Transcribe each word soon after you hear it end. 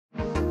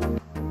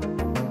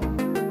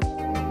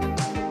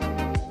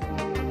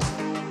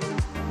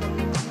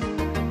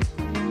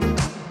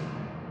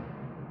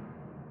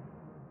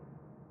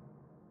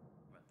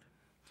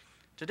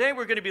Today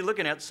we're going to be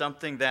looking at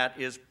something that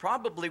is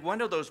probably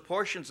one of those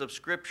portions of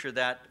Scripture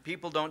that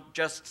people don't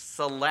just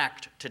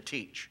select to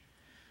teach.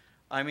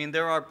 I mean,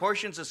 there are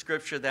portions of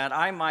Scripture that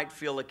I might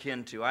feel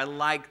akin to. I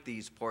like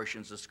these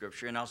portions of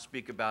Scripture, and I'll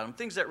speak about them.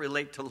 Things that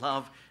relate to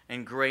love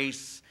and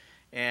grace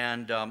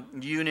and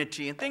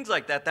unity and things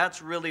like that.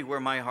 That's really where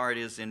my heart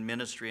is in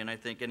ministry, and I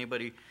think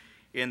anybody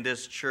in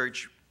this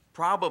church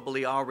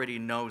probably already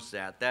knows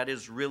that. That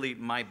is really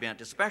my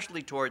bent,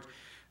 especially towards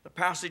the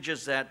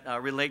passages that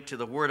relate to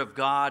the Word of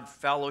God,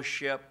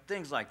 fellowship,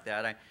 things like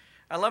that.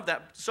 I love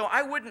that. So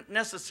I wouldn't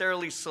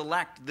necessarily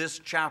select this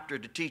chapter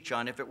to teach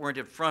on if it weren't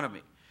in front of me.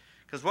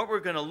 Because what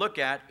we're going to look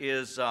at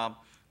is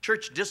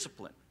church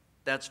discipline.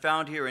 That's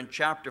found here in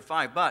chapter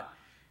 5. But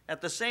at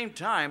the same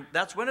time,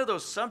 that's one of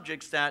those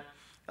subjects that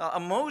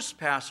most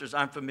pastors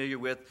I'm familiar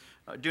with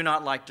do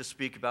not like to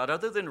speak about.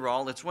 Other than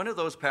Raul, it's one of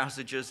those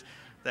passages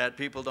that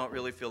people don't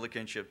really feel a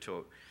kinship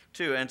to.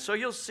 And so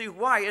you'll see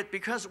why.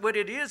 Because what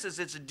it is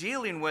it's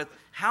dealing with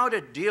how to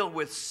deal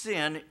with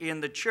sin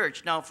in the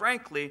church. Now,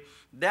 frankly,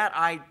 that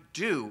I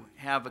do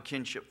have a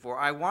kinship for.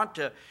 I want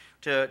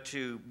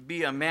to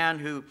be a man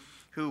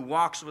who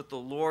walks with the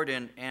Lord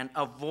and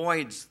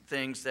avoids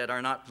things that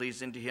are not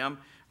pleasing to Him.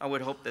 I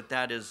would hope that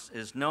that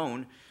is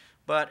known.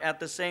 But at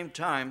the same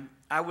time,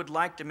 I would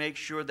like to make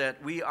sure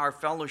that we are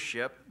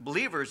fellowship,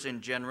 believers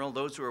in general,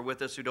 those who are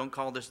with us who don't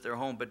call this their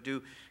home but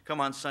do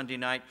come on Sunday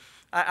night.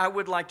 I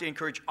would like to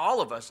encourage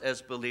all of us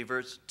as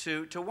believers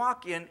to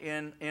walk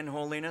in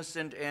holiness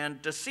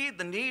and to see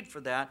the need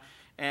for that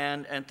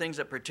and things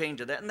that pertain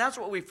to that. And that's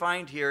what we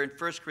find here in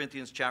 1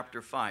 Corinthians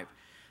chapter 5.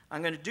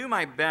 I'm going to do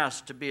my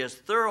best to be as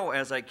thorough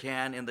as I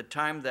can in the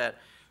time that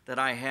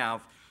I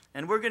have.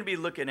 And we're going to be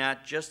looking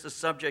at just a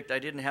subject I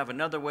didn't have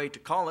another way to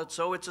call it.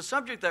 So it's a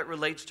subject that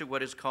relates to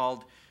what is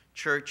called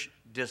church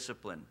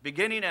discipline.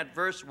 Beginning at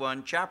verse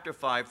 1, chapter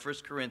 5, 1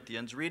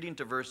 Corinthians, reading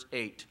to verse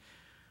 8,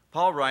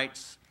 Paul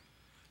writes,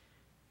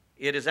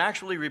 "It is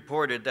actually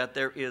reported that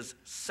there is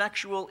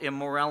sexual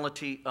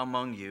immorality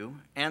among you,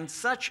 and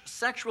such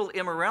sexual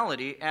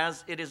immorality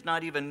as it is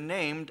not even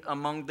named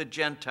among the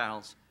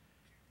Gentiles,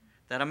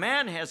 that a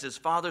man has his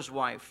father's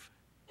wife,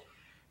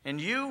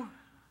 and you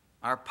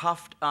are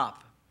puffed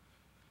up,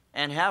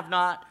 and have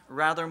not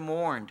rather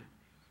mourned,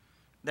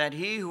 that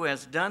he who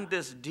has done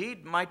this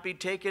deed might be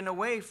taken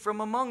away from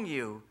among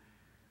you.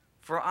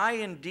 For I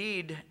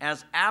indeed,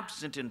 as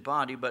absent in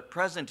body but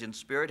present in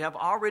spirit, have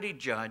already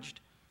judged,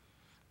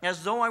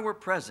 as though I were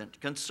present,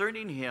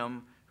 concerning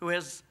him who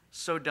has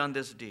so done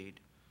this deed.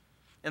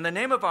 In the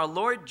name of our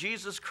Lord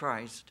Jesus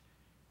Christ,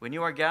 when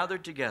you are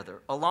gathered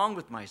together, along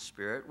with my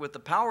spirit, with the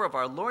power of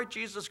our Lord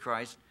Jesus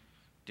Christ,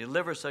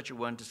 deliver such a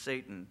one to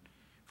Satan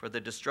for the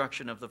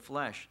destruction of the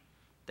flesh,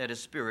 that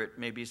his spirit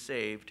may be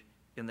saved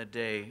in the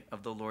day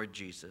of the Lord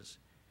Jesus.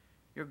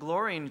 Your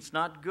glorying is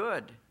not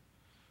good.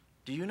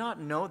 Do you not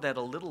know that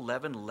a little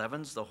leaven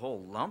leavens the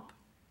whole lump?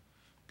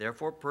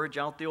 Therefore purge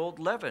out the old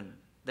leaven,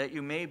 that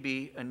you may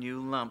be a new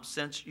lump,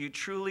 since you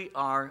truly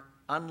are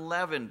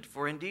unleavened.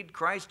 For indeed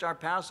Christ our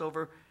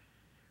Passover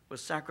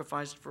was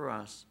sacrificed for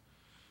us.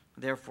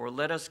 Therefore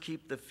let us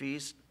keep the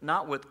feast,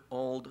 not with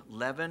old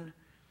leaven,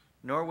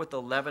 nor with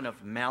the leaven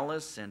of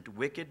malice and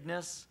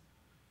wickedness,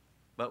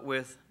 but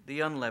with the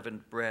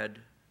unleavened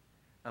bread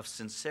of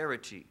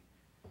sincerity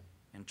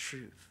and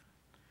truth."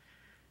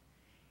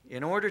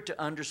 In order to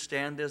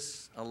understand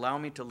this, allow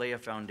me to lay a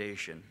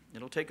foundation.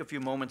 It'll take a few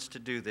moments to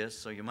do this,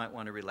 so you might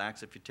want to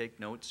relax. If you take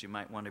notes, you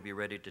might want to be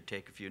ready to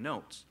take a few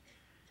notes.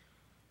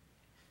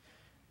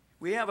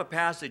 We have a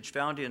passage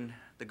found in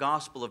the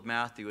Gospel of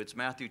Matthew. It's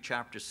Matthew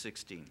chapter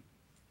 16.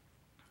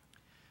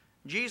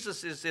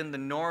 Jesus is in the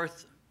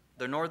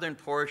northern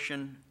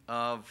portion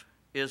of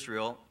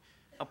Israel,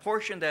 a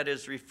portion that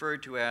is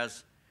referred to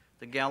as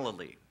the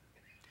Galilee.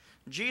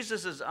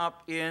 Jesus is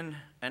up in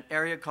an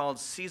area called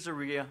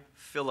Caesarea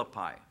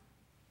Philippi.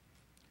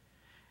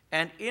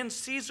 And in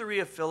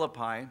Caesarea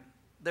Philippi,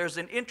 there's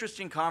an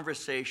interesting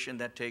conversation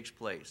that takes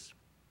place.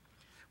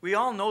 We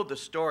all know the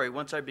story.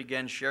 Once I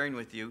begin sharing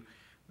with you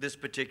this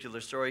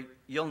particular story,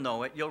 you'll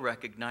know it, you'll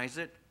recognize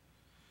it.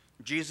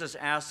 Jesus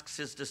asks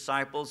his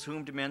disciples,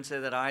 "Whom do men say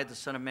that I, the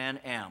Son of Man,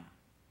 am?"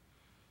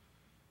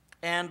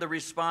 And the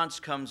response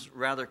comes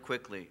rather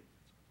quickly.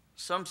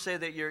 Some say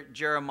that you're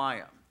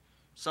Jeremiah.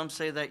 Some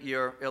say that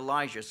you're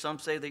Elijah. Some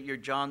say that you're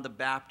John the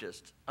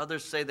Baptist.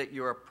 Others say that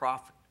you're a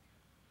prophet.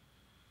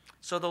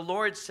 So the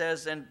Lord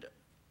says, "And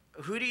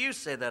who do you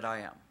say that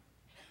I am?"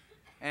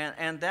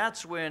 And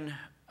that's when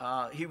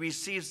he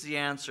receives the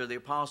answer. The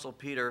Apostle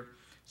Peter,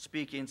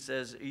 speaking,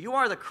 says, "You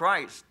are the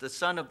Christ, the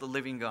Son of the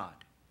living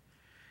God."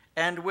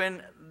 And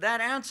when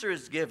that answer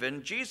is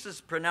given, Jesus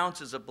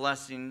pronounces a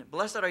blessing.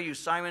 "Blessed are you,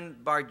 Simon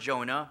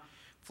Bar-Jonah.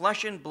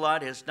 Flesh and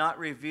blood has not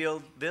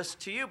revealed this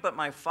to you, but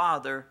my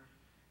Father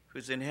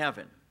who's in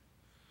heaven."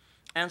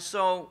 And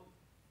so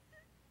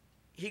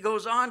he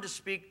goes on to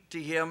speak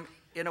to him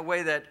in a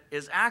way that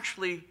is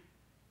actually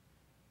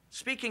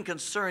speaking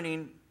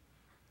concerning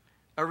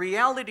a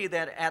reality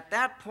that at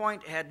that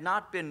point had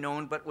not been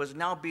known but was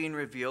now being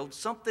revealed,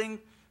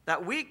 something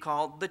that we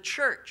call the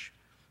church.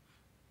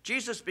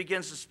 Jesus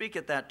begins to speak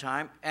at that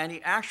time, and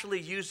he actually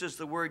uses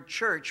the word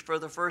church for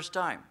the first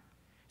time.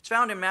 It's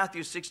found in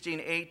Matthew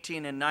 16,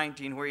 18, and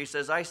 19, where he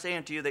says, I say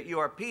unto you that you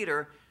are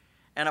Peter,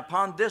 and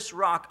upon this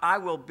rock I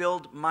will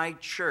build my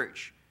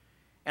church,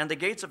 and the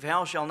gates of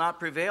hell shall not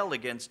prevail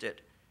against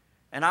it.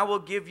 And I will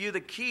give you the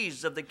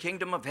keys of the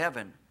kingdom of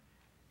heaven.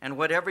 And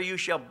whatever you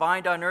shall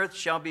bind on earth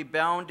shall be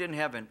bound in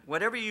heaven.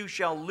 Whatever you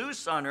shall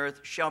loose on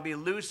earth shall be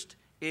loosed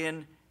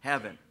in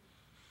heaven.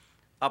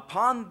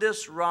 Upon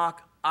this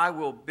rock I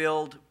will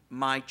build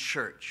my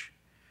church.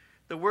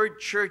 The word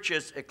church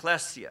is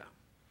ekklesia.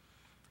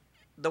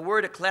 The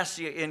word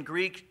ekklesia in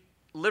Greek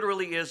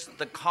literally is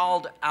the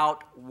called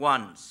out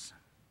ones.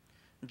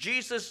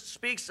 Jesus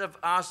speaks of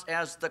us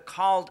as the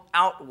called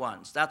out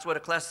ones. That's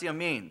what ekklesia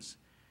means.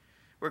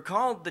 We're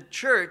called the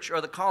church, or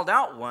the called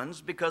out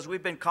ones, because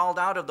we've been called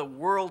out of the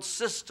world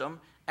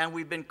system and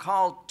we've been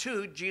called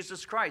to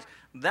Jesus Christ.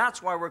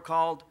 That's why we're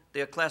called the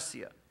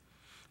ekklesia.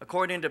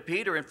 According to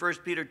Peter in 1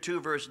 Peter 2,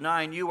 verse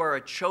 9, you are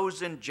a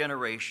chosen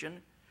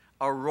generation,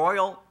 a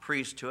royal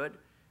priesthood,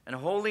 a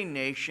holy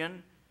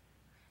nation,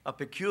 a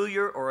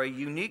peculiar or a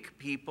unique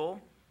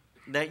people,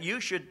 that you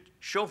should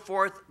show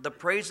forth the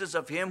praises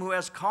of him who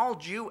has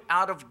called you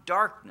out of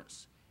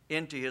darkness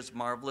into his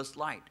marvelous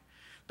light.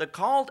 The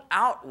called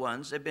out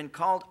ones have been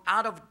called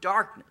out of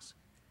darkness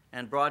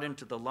and brought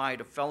into the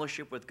light of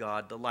fellowship with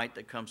God, the light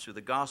that comes through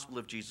the gospel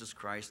of Jesus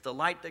Christ, the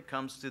light that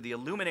comes through the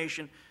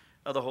illumination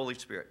of the Holy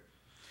Spirit.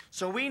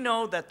 So we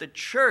know that the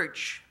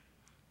church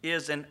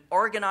is an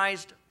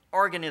organized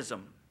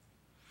organism.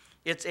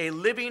 It's a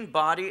living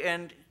body,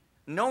 and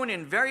known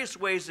in various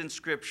ways in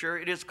Scripture,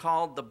 it is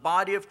called the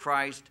body of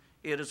Christ.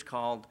 It is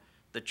called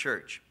the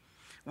church.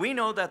 We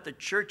know that the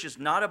church is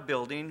not a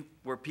building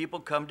where people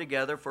come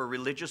together for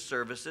religious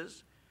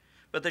services,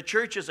 but the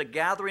church is a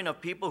gathering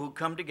of people who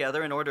come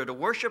together in order to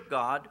worship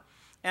God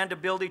and to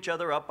build each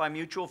other up by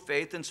mutual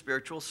faith and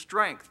spiritual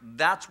strength.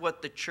 That's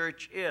what the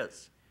church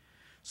is.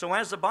 So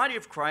as the body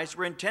of Christ,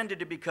 we're intended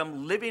to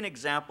become living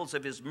examples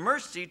of his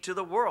mercy to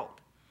the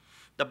world.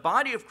 The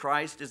body of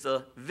Christ is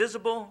a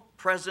visible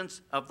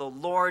presence of the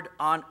Lord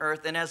on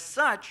earth, and as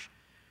such,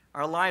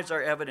 our lives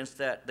are evidence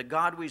that the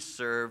God we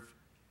serve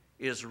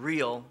is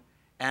real,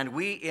 and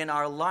we in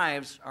our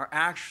lives are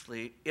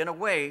actually, in a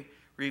way,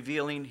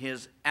 revealing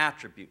his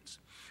attributes.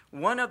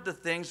 One of the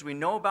things we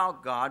know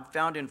about God,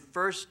 found in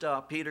 1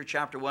 Peter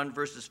chapter 1,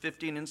 verses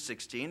 15 and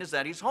 16, is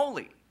that he's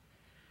holy.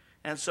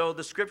 And so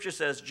the scripture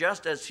says,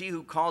 just as he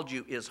who called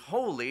you is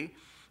holy,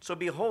 so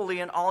be holy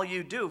in all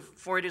you do.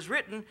 For it is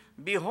written,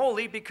 be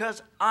holy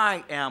because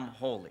I am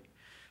holy.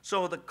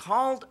 So the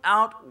called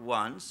out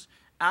ones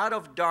out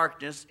of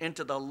darkness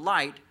into the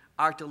light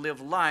are to live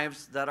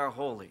lives that are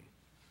holy.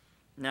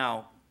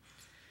 Now,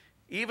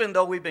 even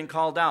though we've been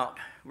called out,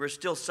 we're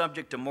still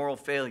subject to moral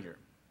failure.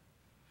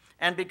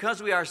 And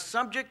because we are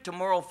subject to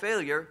moral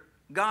failure,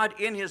 God,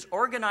 in his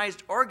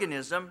organized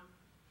organism,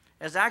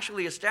 has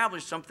actually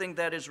established something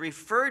that is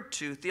referred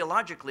to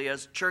theologically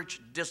as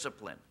church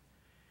discipline.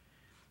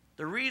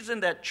 The reason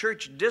that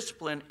church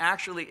discipline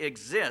actually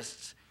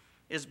exists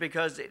is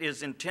because it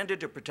is intended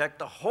to protect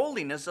the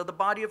holiness of the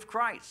body of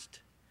Christ.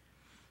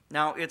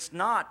 Now, it's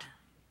not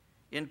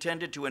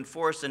intended to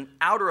enforce an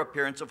outer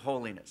appearance of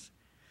holiness,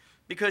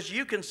 because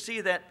you can see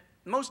that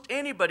most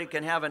anybody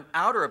can have an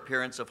outer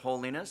appearance of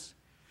holiness.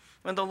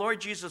 When the Lord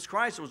Jesus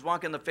Christ was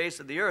walking the face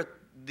of the earth,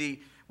 the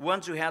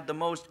ones who had the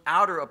most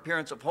outer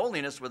appearance of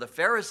holiness were the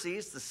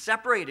Pharisees, the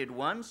separated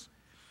ones.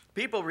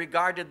 People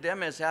regarded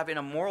them as having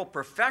a moral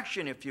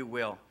perfection, if you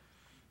will.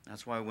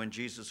 That's why when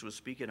Jesus was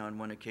speaking on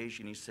one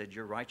occasion, he said,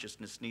 your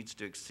righteousness needs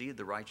to exceed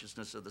the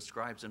righteousness of the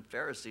scribes and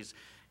Pharisees.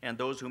 And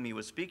those whom he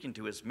was speaking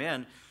to as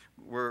men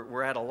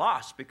were at a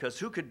loss, because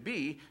who could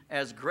be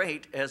as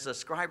great as a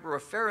scribe or a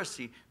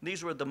Pharisee?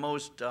 These were the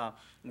most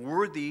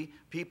worthy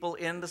people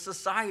in the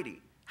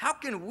society. How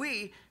can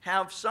we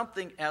have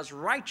something as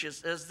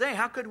righteous as they?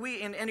 How could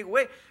we in any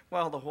way?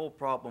 Well, the whole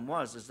problem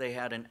is they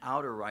had an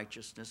outer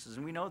righteousness,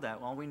 and we know that.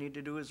 All we need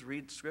to do is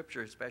read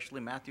Scripture,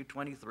 especially Matthew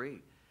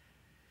 23.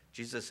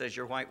 Jesus says,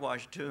 you're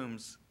whitewashed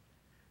tombs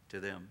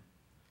to them.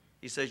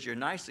 He says, you're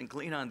nice and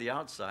clean on the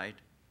outside,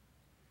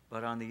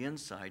 but on the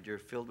inside, you're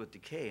filled with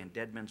decay and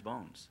dead men's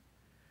bones.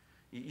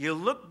 You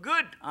look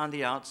good on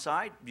the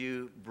outside.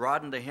 You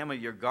broaden the hem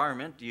of your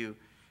garment. You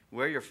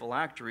wear your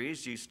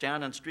phylacteries. You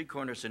stand on street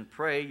corners and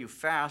pray. You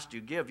fast. You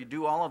give. You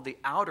do all of the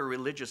outer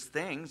religious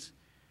things.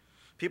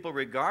 People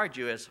regard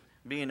you as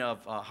being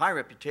of high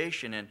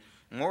reputation and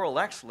moral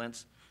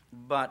excellence,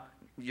 but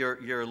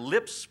your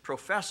lips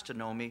profess to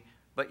know me,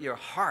 but your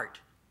heart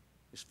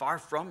is far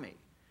from me.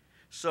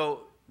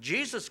 So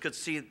Jesus could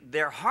see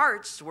their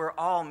hearts, where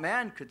all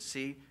man could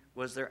see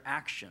was their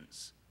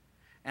actions.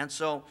 And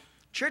so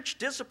church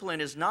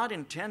discipline is not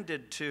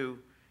intended to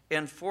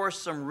enforce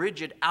some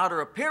rigid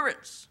outer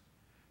appearance,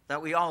 that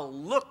we all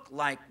look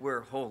like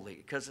we're holy,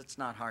 because it's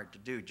not hard to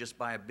do. Just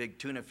buy a big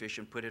tuna fish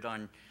and put it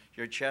on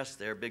your chest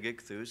there, big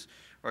ichthus,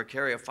 or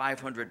carry a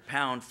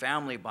 500-pound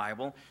family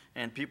Bible,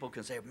 and people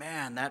can say,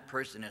 man, that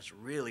person is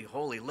really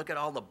holy. Look at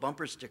all the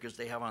bumper stickers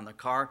they have on the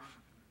car.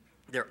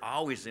 They're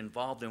always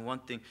involved in one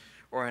thing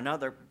or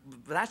another.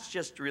 That's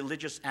just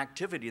religious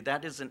activity.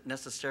 That isn't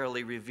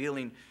necessarily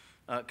revealing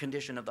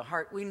condition of the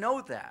heart. We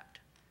know that.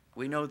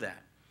 We know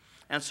that.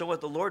 And so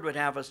what the Lord would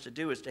have us to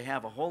do is to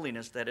have a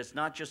holiness that is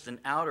not just an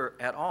outer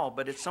at all,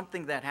 but it's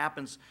something that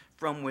happens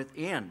from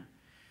within.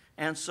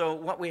 And so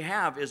what we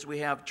have is we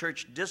have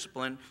church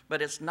discipline,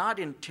 but it's not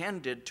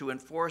intended to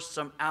enforce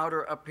some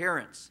outer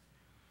appearance.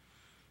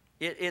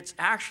 It's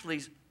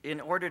actually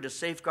in order to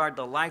safeguard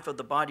the life of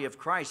the body of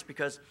Christ,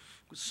 because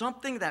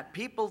something that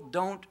people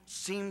don't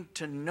seem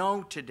to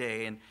know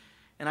today, and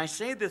I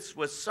say this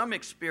with some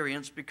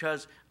experience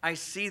because I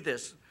see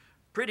this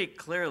pretty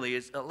clearly,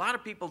 is a lot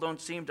of people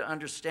don't seem to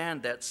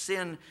understand that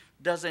sin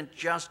doesn't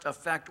just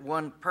affect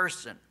one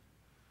person.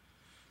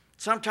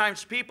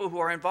 Sometimes people who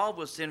are involved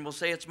with sin will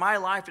say, it's my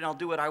life and I'll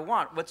do what I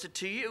want. What's it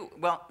to you?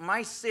 Well,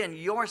 my sin,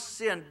 your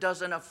sin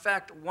doesn't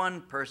affect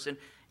one person.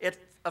 It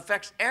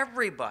affects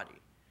everybody.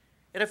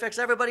 It affects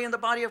everybody in the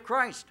body of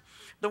Christ.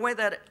 The way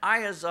that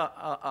I, as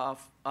a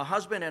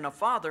husband and a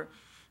father,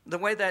 the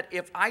way that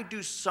if I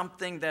do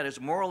something that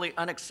is morally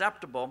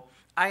unacceptable,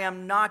 I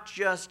am not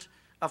just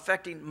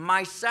affecting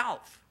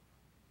myself.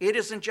 It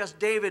isn't just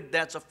David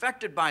that's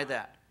affected by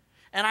that.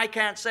 And I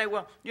can't say,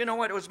 well, you know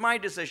what, it was my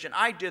decision.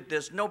 I did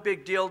this, no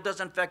big deal,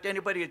 doesn't affect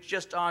anybody, it's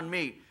just on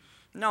me.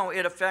 No,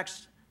 it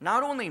affects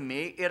not only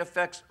me, it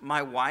affects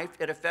my wife,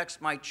 it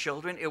affects my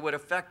children, it would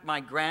affect my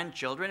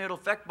grandchildren, it'll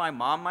affect my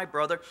mom, my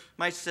brother,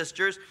 my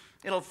sisters,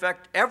 it'll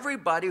affect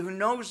everybody who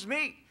knows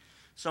me.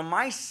 So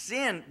my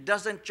sin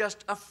doesn't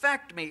just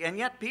affect me, and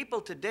yet people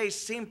today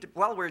seem to,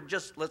 well, we're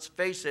just, let's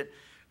face it,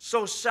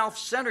 so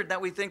self-centered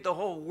that we think the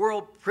whole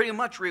world pretty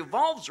much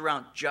revolves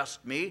around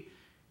just me,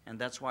 and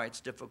that's why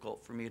it's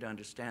difficult for me to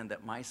understand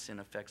that my sin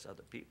affects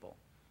other people.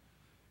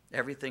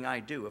 Everything I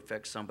do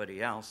affects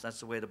somebody else. That's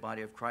the way the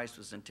body of Christ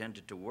was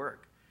intended to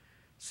work.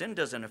 Sin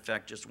doesn't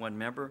affect just one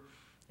member.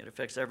 It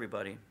affects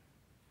everybody.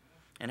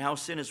 And how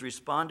sin is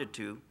responded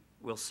to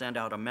will send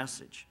out a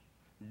message.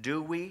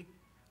 Do we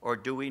or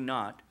do we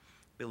not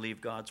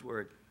believe God's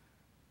word?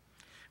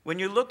 When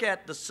you look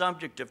at the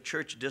subject of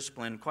church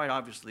discipline, quite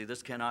obviously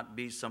this cannot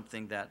be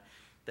something that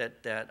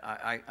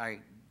I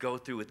go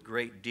through with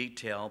great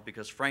detail,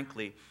 because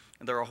frankly,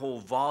 there are whole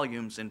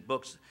volumes and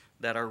books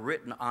that are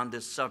written on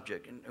this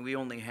subject, and we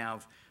only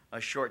have a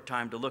short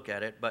time to look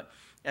at it. But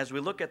as we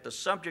look at the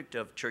subject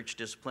of church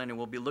discipline, and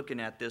we'll be looking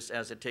at this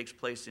as it takes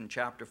place in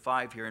chapter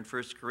 5 here in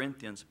 1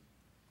 Corinthians,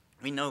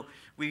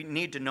 we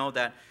need to know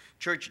that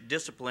church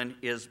discipline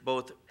is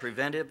both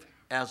preventive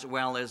as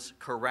well as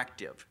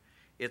corrective.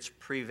 It's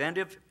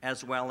preventive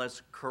as well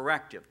as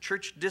corrective.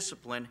 Church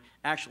discipline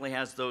actually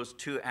has those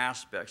two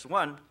aspects.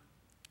 One,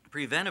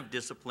 preventive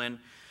discipline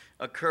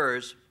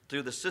occurs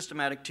through the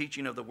systematic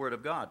teaching of the Word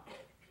of God.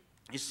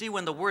 You see,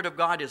 when the Word of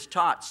God is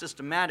taught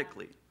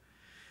systematically,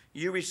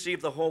 you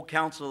receive the whole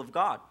counsel of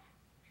God.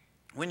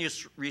 When you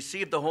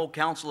receive the whole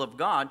counsel of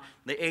God,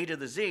 the A to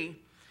the Z,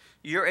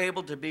 you're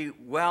able to be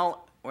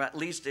well, or at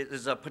least it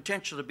is a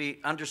potential to be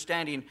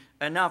understanding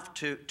enough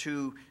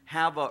to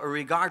have a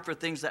regard for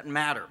things that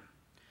matter.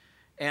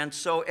 And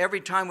so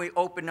every time we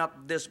open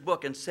up this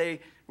book and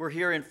say we're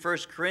here in 1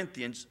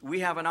 Corinthians, we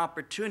have an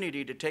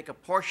opportunity to take a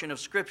portion of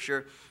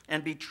Scripture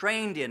and be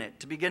trained in it,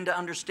 to begin to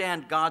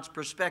understand God's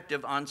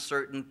perspective on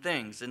certain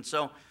things. And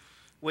so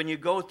when you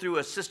go through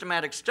a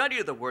systematic study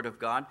of the Word of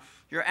God,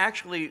 you're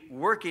actually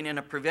working in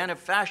a preventive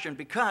fashion,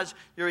 because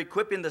you're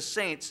equipping the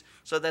saints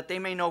so that they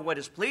may know what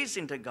is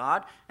pleasing to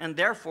God, and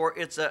therefore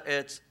it's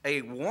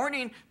a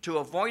warning to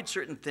avoid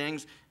certain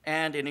things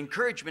and an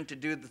encouragement to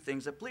do the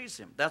things that please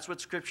Him. That's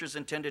what Scripture is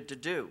intended to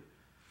do,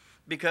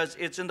 because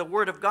it's in the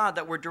Word of God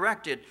that we're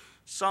directed.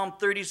 Psalm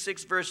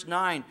 36, verse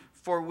 9,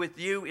 for with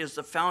you is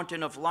the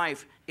fountain of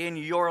life. In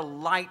your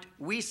light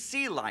we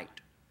see light.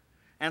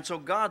 And so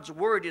God's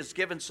word is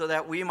given so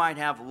that we might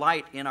have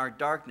light in our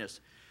darkness.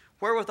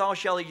 Wherewithal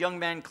shall a young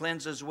man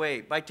cleanse his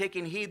way? By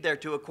taking heed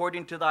thereto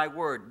according to thy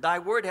word. Thy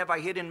word have I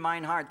hid in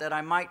mine heart, that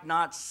I might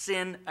not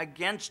sin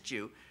against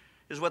you,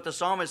 is what the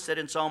psalmist said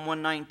in Psalm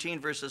 119,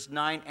 verses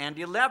 9 and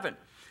 11.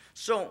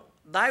 So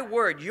thy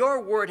word,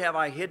 your word have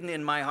I hidden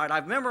in my heart.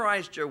 I've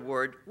memorized your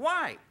word.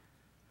 Why?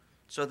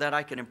 So that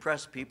I can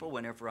impress people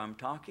whenever I'm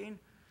talking?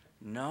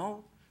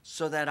 No,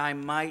 so that I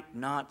might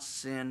not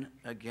sin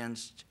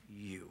against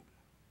you.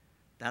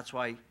 That's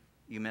why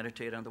you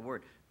meditate on the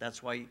word.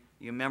 That's why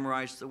you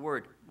memorize the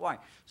word. Why?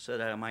 So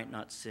that I might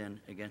not sin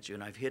against you.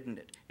 And I've hidden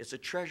it. It's a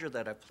treasure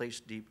that I've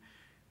placed deep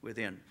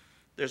within.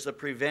 There's the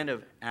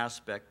preventive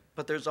aspect,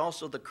 but there's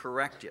also the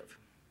corrective.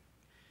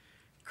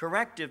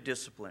 Corrective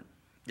discipline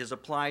is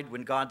applied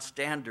when God's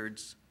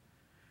standards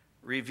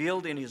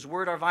revealed in His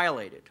word are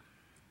violated.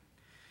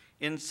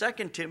 In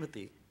 2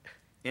 Timothy,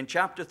 in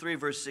chapter 3,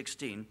 verse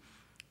 16,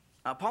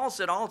 Paul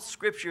said, all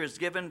Scripture is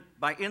given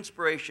by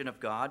inspiration of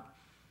God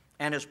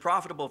and is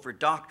profitable for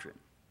doctrine,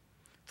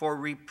 for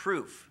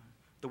reproof.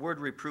 The word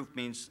reproof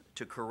means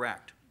to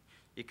correct.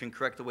 It can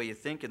correct the way you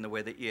think and the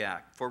way that you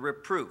act. For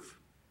reproof,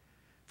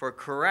 for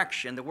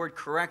correction. The word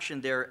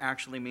correction there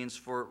actually means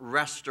for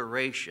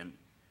restoration.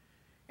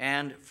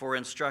 and for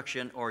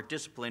instruction or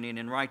disciplining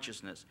in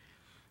righteousness,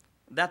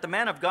 that the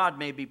man of God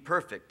may be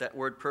perfect. That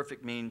word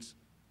perfect means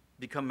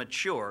become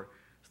mature,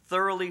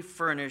 thoroughly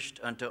furnished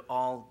unto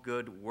all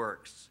good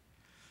works.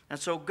 And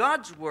so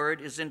God's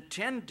word is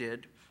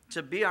intended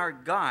to be our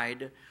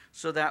guide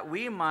so that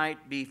we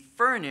might be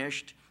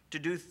furnished to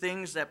do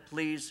things that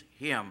please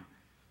him.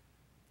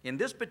 In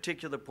this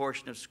particular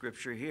portion of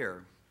Scripture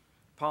here,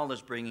 Paul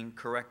is bringing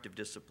corrective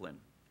discipline.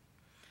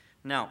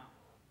 Now,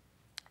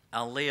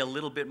 I'll lay a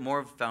little bit more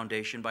of a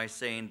foundation by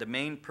saying the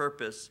main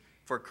purpose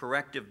for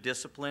corrective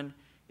discipline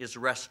is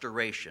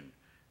restoration,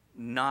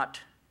 not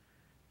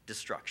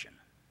destruction.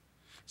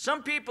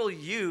 Some people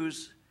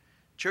use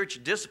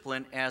church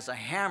discipline as a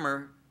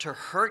hammer to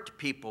hurt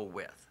people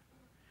with.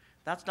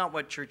 That's not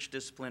what church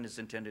discipline is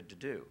intended to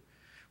do.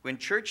 When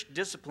church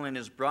discipline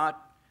is brought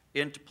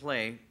into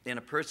play in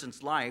a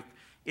person's life,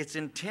 it's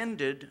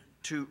intended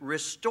to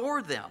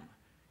restore them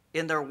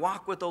in their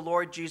walk with the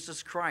Lord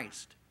Jesus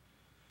Christ.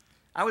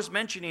 I was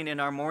mentioning in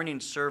our morning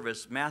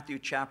service Matthew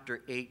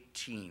chapter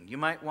 18. You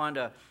might want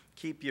to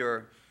keep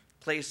your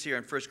place here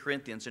in 1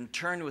 Corinthians and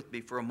turn with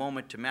me for a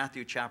moment to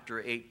Matthew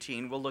chapter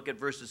 18. We'll look at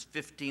verses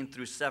 15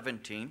 through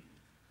 17.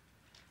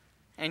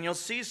 And you'll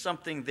see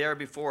something there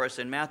before us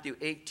in Matthew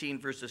 18,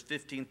 verses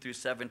 15 through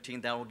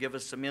 17, that will give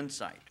us some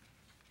insight.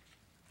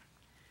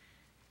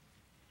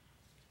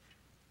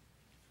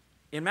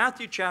 In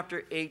Matthew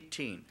chapter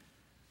 18,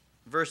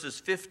 verses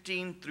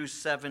 15 through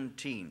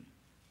 17,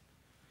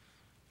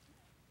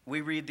 we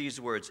read these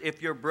words: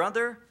 "If your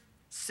brother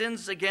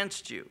sins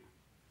against you,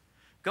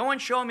 go and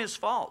show him his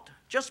fault,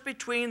 just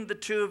between the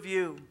two of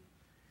you.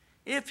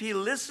 If he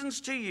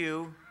listens to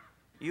you,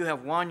 you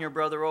have won your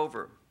brother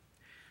over.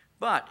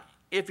 But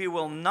if he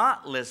will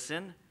not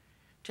listen,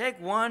 take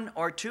one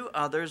or two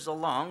others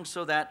along,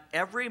 so that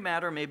every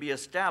matter may be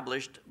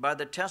established by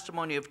the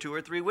testimony of 2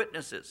 or 3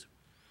 witnesses.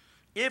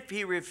 If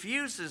he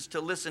refuses to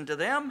listen to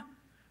them,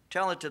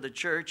 tell it to the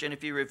church. And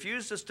if he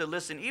refuses to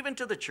listen even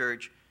to the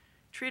church,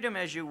 treat him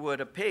as you would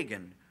a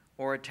pagan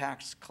or a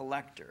tax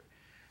collector."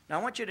 Now,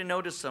 I want you to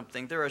notice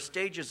something. There are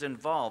stages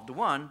involved.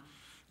 One,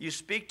 you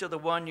speak to the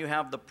one you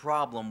have the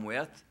problem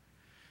with.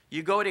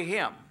 You go to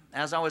him.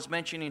 As I was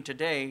mentioning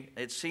today,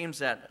 it seems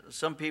that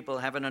some people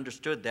haven't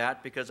understood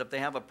that, because if they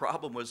have a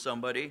problem with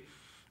somebody,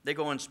 they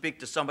go and speak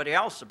to somebody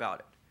else about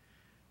it.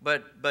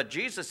 But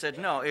Jesus said,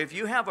 no, if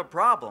you have a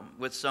problem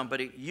with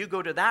somebody, you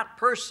go to that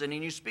person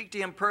and you speak to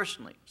him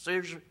personally.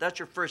 So that's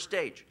your first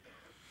stage.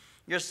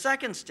 Your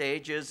second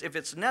stage is, if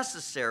it's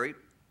necessary,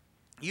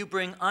 you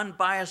bring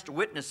unbiased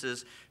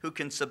witnesses who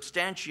can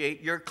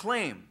substantiate your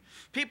claim.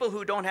 People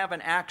who don't have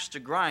an axe to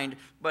grind,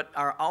 but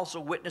are also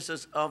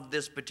witnesses of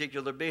this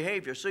particular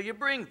behavior. So you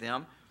bring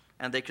them,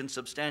 and they can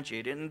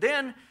substantiate it. And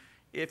then,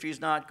 if he's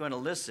not going to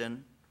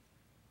listen,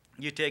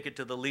 you take it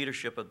to the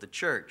leadership of the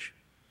church.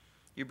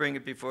 You bring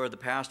it before the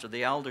pastor,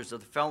 the elders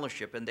of the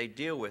fellowship, and they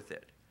deal with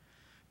it.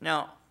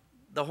 Now,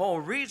 the whole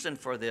reason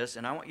for this,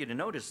 and I want you to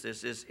notice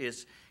this,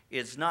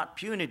 is not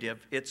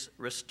punitive, it's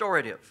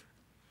restorative.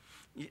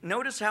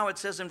 Notice how it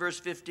says in verse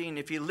 15,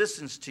 if he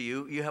listens to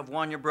you, you have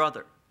won your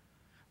brother.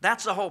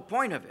 That's the whole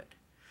point of it.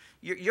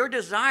 Your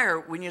desire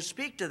when you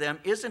speak to them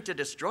isn't to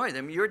destroy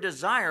them. Your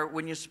desire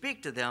when you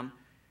speak to them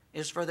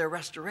is for their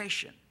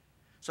restoration,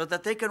 so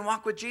that they can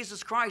walk with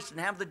Jesus Christ and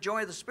have the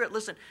joy of the Spirit.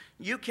 Listen,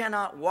 you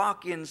cannot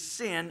walk in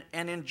sin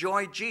and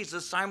enjoy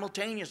Jesus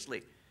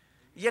simultaneously.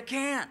 You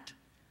can't.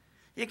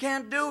 You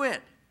can't do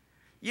it.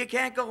 You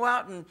can't go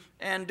out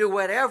and do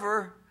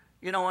whatever,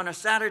 on a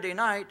Saturday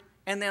night,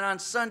 and then on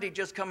Sunday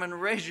just come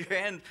and raise your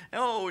hand.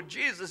 Oh,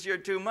 Jesus, you're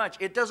too much.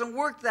 It doesn't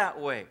work that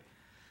way.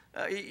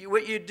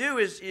 What you do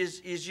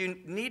is you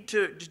need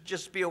to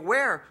just be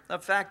aware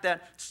of the fact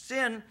that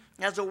sin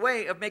has a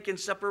way of making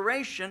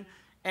separation,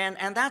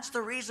 and that's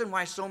the reason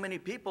why so many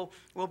people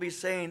will be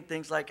saying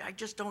things like, I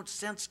just don't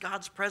sense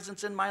God's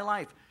presence in my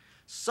life.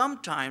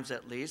 Sometimes,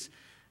 at least,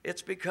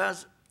 it's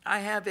because I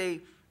have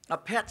a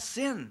pet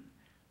sin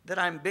that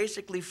I'm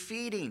basically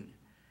feeding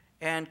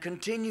and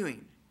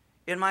continuing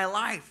in my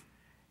life.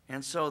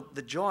 And so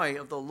the joy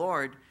of the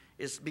Lord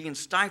is being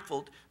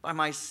stifled by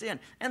my sin.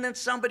 And then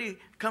somebody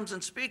comes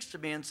and speaks to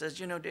me and says,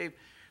 Dave,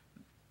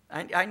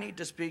 I need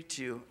to speak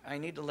to you. I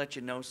need to let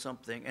you know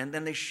something. And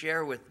then they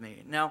share with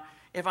me. Now,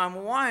 if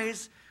I'm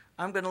wise,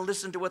 I'm going to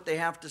listen to what they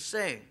have to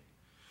say.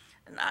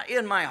 And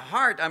in my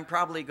heart, I'm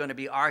probably going to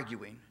be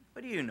arguing.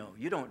 What do you know?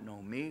 You don't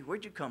know me.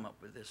 Where'd you come up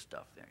with this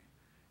stuff there?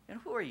 And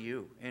who are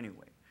you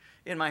anyway?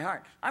 In my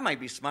heart, I might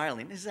be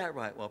smiling. Is that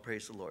right? Well,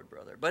 praise the Lord,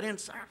 brother. But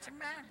inside, I'm saying,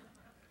 man,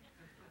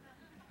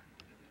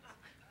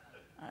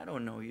 I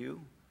don't know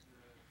you.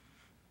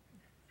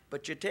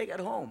 But you take it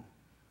home.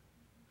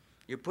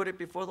 You put it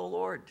before the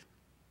Lord.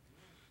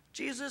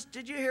 Jesus,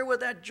 did you hear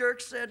what that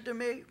jerk said to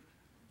me?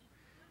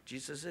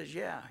 Jesus says,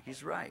 yeah,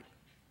 he's right.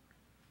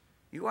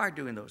 You are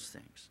doing those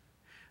things.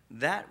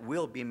 That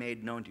will be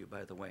made known to you,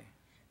 by the way.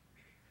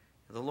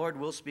 The Lord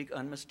will speak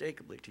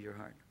unmistakably to your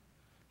heart.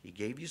 He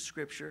gave you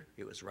Scripture.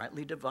 It was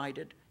rightly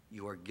divided.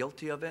 You are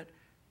guilty of it.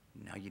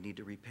 Now you need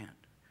to repent.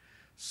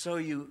 So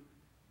you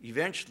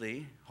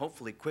eventually,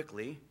 hopefully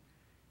quickly,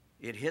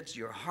 it hits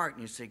your heart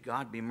and you say,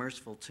 God, be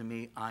merciful to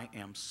me. I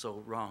am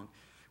so wrong.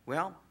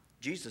 Well,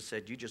 Jesus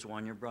said, you just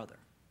won your brother.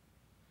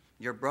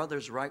 Your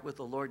brother's right with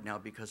the Lord now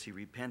because he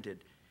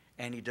repented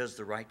and he does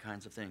the right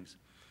kinds of things.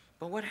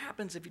 But what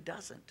happens if he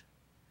doesn't?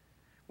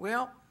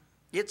 Well,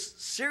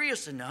 it's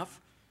serious enough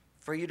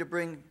for you to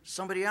bring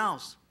somebody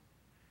else.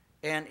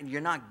 And you're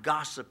not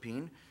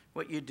gossiping.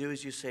 What you do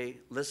is you say,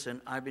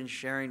 listen, I've been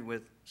sharing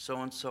with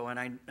so-and-so,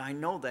 and I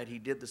know that he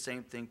did the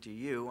same thing to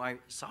you. I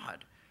saw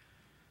it.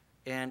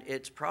 And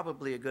it's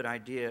probably a good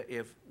idea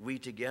if we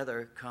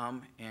together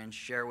come and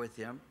share with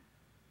him.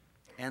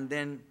 And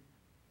then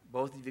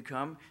both of you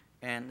come,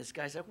 and this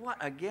guy said, what,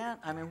 again?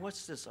 I mean,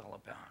 what's this all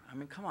about? I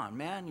mean, come on,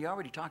 man, you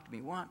already talked to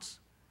me once.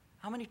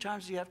 How many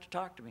times do you have to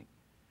talk to me?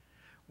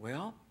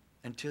 Well,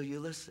 until you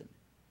listen.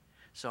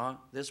 So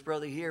this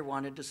brother here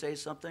wanted to say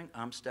something.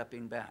 I'm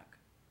stepping back.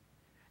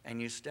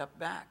 And you step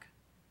back.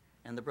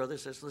 And the brother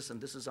says, listen,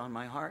 this is on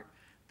my heart.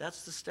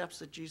 That's the steps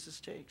that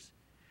Jesus takes.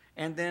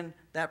 And then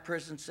that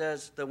person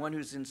says, the one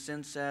who's in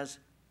sin says,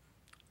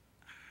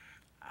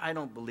 I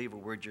don't believe a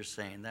word you're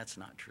saying. That's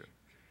not true.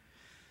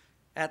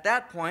 At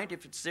that point,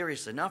 if it's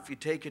serious enough, you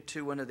take it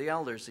to one of the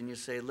elders and you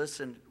say,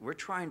 listen, we're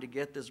trying to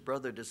get this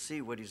brother to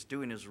see what he's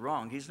doing is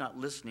wrong. He's not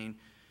listening.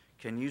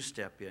 Can you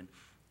step in?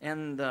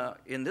 And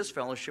in this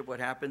fellowship, what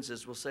happens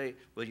is we'll say,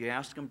 will you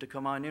ask him to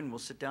come on in? We'll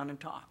sit down and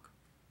talk.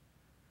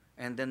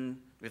 And then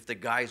if the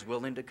guy's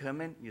willing to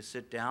come in, you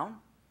sit down.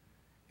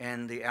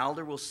 And the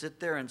elder will sit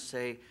there and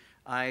say,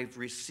 I've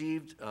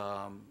received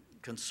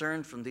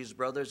concern from these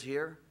brothers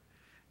here,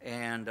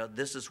 and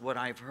this is what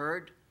I've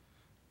heard.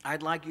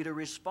 I'd like you to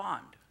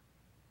respond.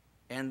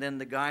 And then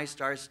the guy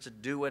starts to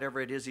do whatever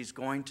it is he's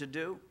going to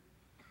do.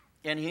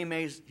 And he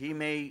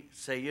may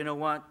say, you know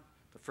what?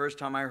 The first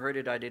time I heard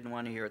it, I didn't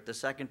want to hear it. The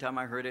second time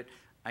I heard it,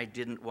 I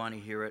didn't want to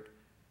hear it.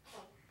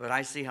 But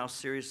I see how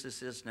serious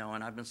this is now,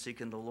 and I've been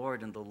seeking the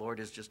Lord, and the Lord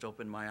has just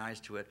opened my eyes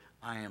to it.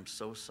 I am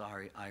so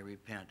sorry. I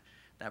repent.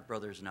 That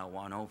brother's now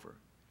won over.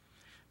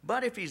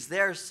 But if he's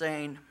there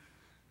saying,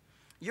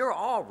 you're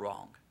all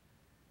wrong.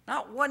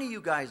 Not one of you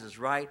guys is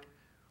right.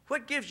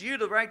 What gives you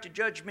the right to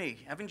judge me?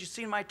 Haven't you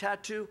seen my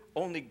tattoo?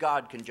 Only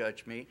God can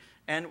judge me.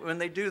 And when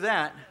they do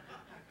that,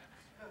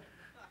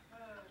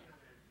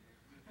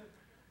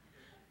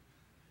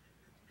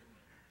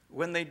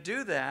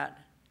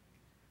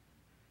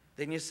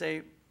 then you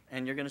say,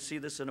 and you're going to see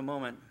this in a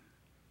moment,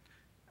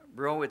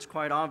 bro, it's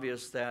quite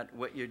obvious that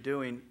what you're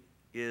doing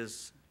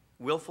is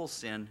willful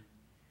sin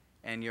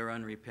and you're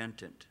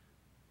unrepentant.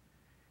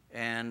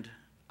 And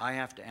I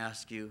have to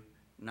ask you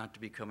not to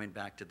be coming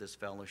back to this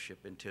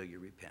fellowship until you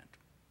repent.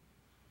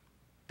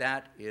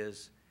 That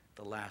is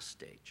the last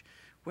stage.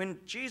 When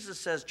Jesus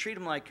says treat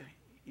him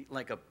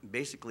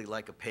basically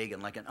like a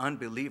pagan, like an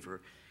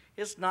unbeliever,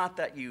 it's not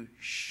that you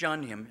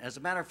shun him. As a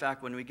matter of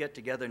fact, when we get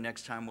together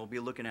next time, we'll be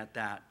looking at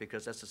that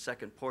because that's the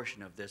second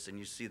portion of this, and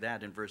you see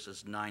that in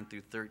verses 9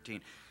 through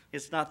 13.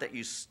 It's not that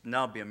you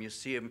snub him. You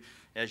see him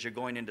as you're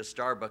going into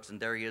Starbucks, and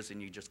there he is,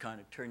 and you just kind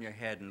of turn your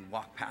head and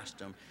walk past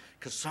him.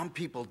 Because some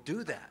people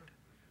do that.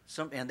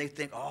 And they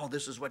think, oh,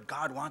 this is what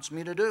God wants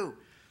me to do.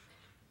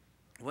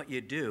 What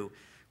you do,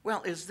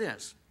 well, is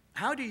this.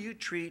 How do you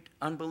treat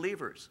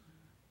unbelievers?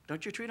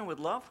 Don't you treat them with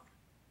love?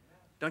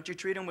 Don't you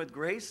treat them with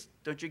grace?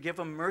 Don't you give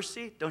them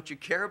mercy? Don't you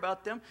care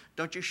about them?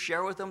 Don't you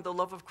share with them the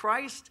love of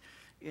Christ?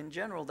 In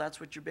general, that's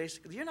what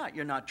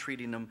you're not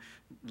treating them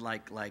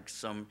like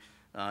some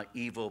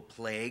evil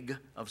plague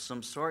of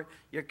some sort.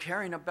 You're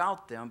caring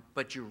about them,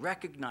 but you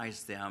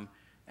recognize them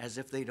as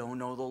if they don't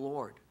know the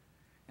Lord.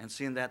 And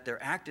seeing that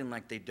they're acting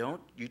like they don't,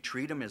 you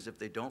treat them as if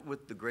they don't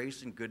with the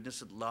grace and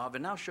goodness and love.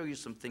 And I'll show you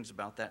some things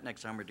about that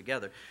next time we're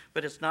together.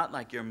 But it's not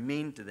like you're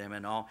mean to them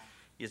and all.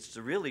 It's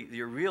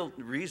your real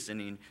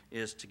reasoning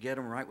is to get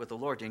them right with the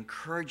Lord, to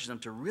encourage them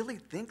to really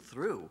think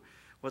through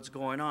what's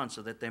going on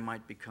so that they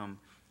might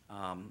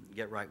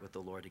get right with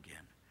the Lord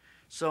again.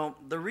 So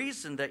the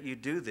reason that you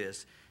do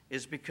this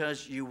is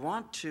because you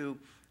want to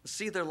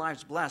see their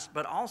lives blessed,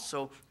 but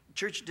also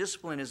church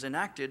discipline is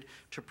enacted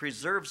to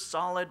preserve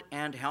solid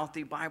and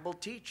healthy Bible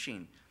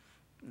teaching.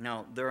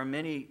 Now, there are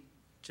many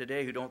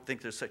today who don't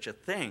think there's such a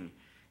thing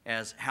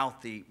as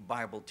healthy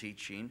Bible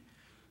teaching,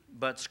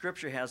 but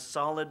Scripture has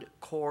solid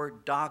core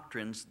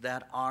doctrines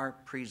that are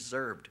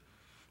preserved.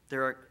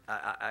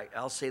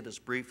 I'll say this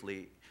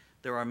briefly.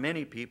 There are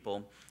many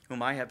people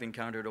whom I have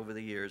encountered over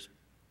the years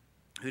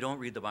who don't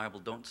read the Bible,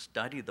 don't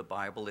study the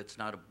Bible. It's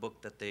not a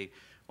book that they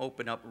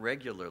open up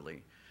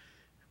regularly.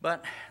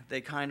 But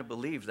they kind of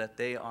believe that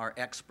they are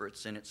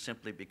experts in it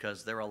simply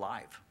because they're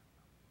alive.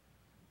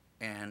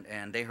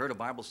 And they heard a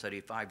Bible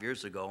study 5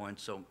 years ago, and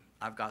so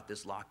I've got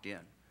this locked in.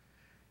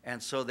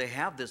 And so they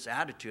have this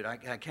attitude. I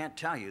can't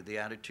tell you the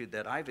attitude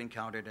that I've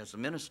encountered as a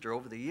minister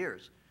over the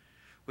years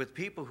with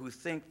people who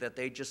think that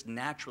they just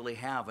naturally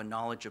have a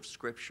knowledge of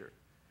Scripture.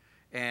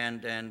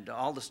 And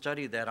all the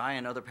study that I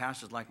and other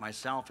pastors like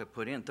myself have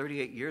put in,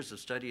 38 years of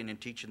studying and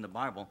teaching the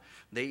Bible,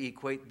 they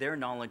equate their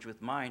knowledge with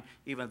mine,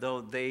 even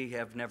though they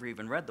have never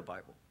even read the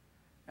Bible.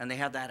 And they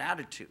have that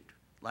attitude.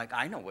 Like,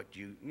 I know what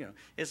you know.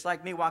 It's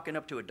like me walking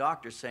up to a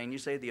doctor saying, you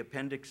say the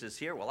appendix is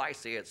here. Well, I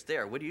say it's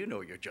there. What do you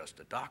know? You're just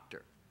a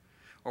doctor.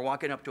 Or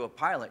walking up to a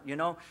pilot, you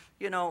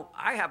know,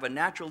 I have a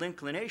natural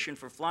inclination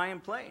for flying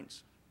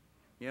planes.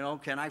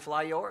 Can I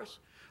fly yours?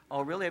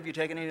 Oh, really? Have you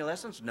taken any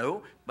lessons?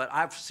 No, but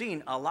I've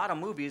seen a lot of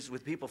movies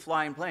with people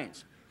flying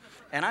planes.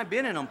 And I've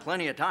been in them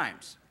plenty of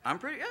times.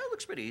 It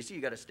looks pretty easy.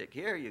 You got a stick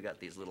here. You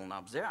got these little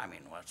knobs there. I mean,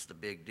 what's the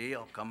big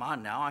deal? Come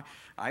on now.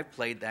 I've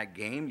played that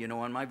game,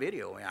 on my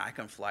video. I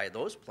can fly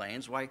those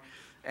planes. Why?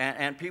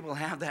 And people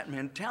have that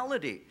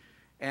mentality.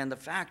 And the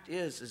fact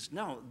is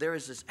no, there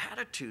is this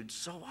attitude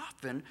so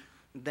often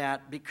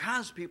that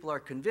because people are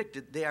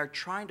convicted, they are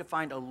trying to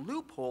find a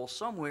loophole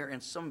somewhere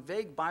in some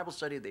vague Bible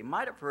study they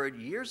might have heard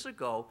years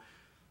ago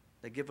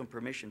that give them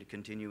permission to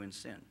continue in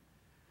sin.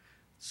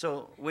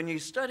 So when you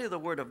study the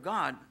Word of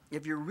God,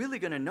 if you're really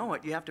going to know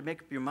it, you have to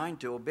make up your mind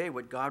to obey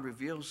what God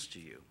reveals to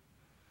you.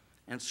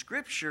 And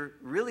Scripture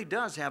really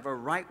does have a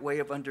right way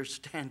of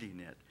understanding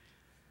it.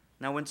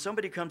 Now, when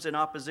somebody comes in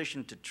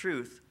opposition to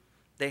truth,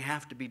 they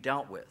have to be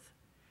dealt with.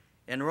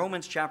 In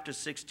Romans chapter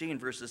 16,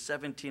 verses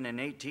 17 and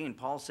 18,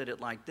 Paul said it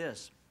like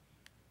this.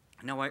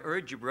 Now I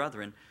urge you,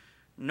 brethren,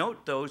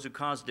 note those who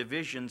cause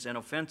divisions and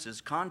offenses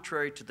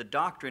contrary to the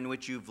doctrine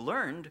which you've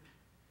learned,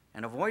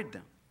 and avoid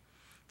them.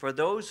 For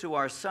those who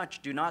are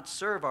such do not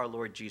serve our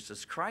Lord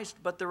Jesus Christ,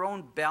 but their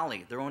own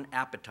belly, their own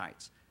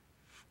appetites.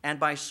 And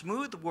by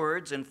smooth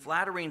words and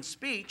flattering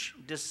speech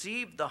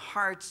deceive the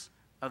hearts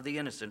of the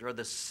innocent, or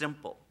the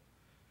simple.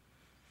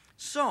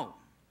 So,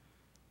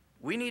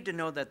 we need to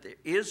know that there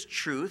is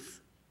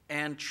truth,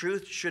 and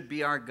truth should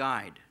be our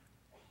guide.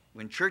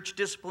 When church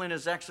discipline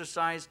is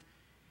exercised,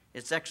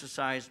 it's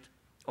exercised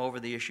over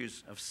the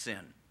issues of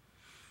sin.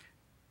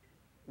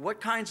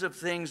 What kinds of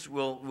things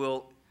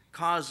will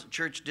cause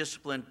church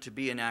discipline to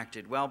be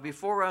enacted? Well,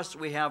 before us,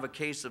 we have a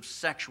case of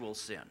sexual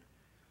sin.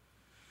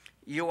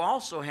 You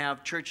also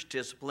have church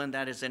discipline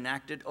that is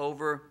enacted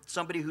over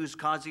somebody who's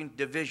causing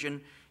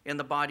division in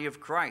the body of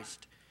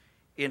Christ.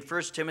 In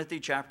 1 Timothy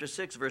chapter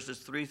 6, verses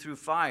 3 through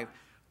 5,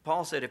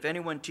 Paul said, if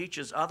anyone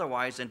teaches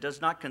otherwise and does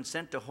not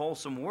consent to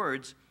wholesome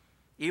words,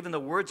 even the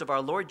words of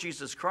our Lord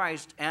Jesus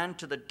Christ, and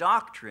to the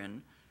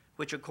doctrine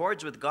which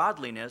accords with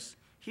godliness,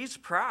 he's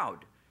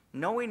proud,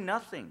 knowing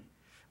nothing,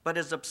 but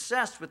is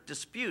obsessed with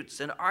disputes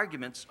and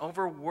arguments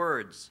over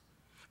words,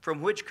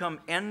 from which come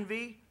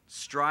envy,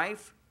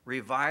 strife,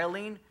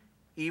 reviling,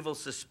 evil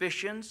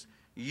suspicions,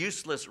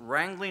 useless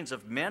wranglings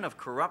of men of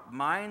corrupt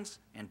minds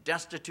and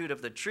destitute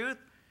of the truth,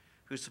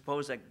 who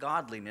suppose that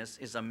godliness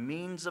is a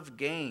means of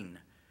gain.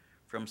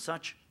 From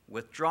such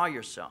withdraw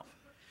yourself.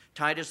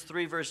 Titus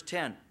 3 verse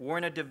 10,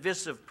 warn a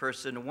divisive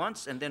person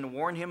once and then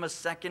warn him a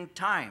second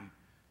time.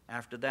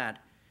 After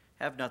that,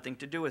 have nothing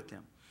to do with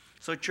him.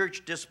 So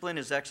church discipline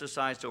is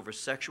exercised over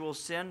sexual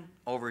sin,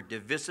 over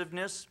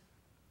divisiveness,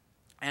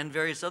 and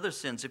various other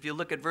sins. If you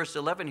look at verse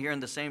 11 here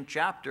in the same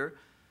chapter,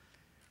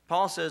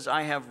 Paul says,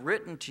 I have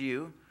written to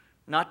you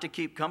not to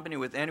keep company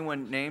with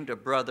anyone named a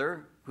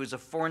brother who's a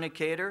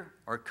fornicator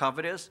or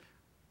covetous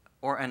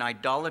or an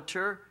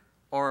idolater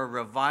or a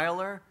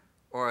reviler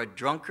or a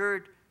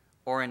drunkard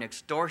or an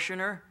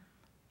extortioner,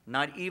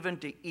 not even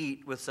to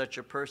eat with such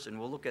a person.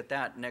 We'll look at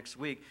that next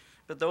week.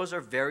 But those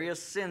are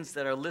various sins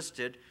that are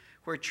listed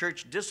where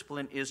church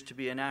discipline is to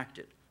be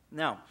enacted.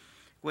 Now,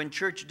 when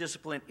church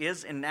discipline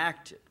is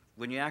enacted,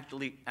 when you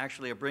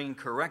actually are bringing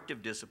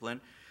corrective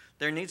discipline,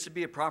 there needs to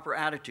be a proper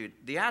attitude.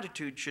 The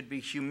attitude should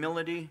be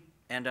humility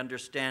and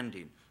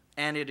understanding,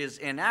 and it is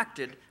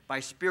enacted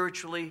by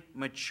spiritually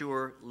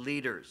mature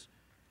leaders.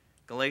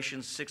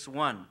 Galatians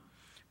 6:1,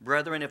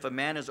 brethren, if a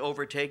man is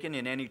overtaken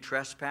in any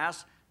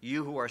trespass,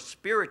 you who are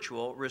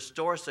spiritual,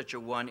 restore such a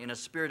one in a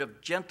spirit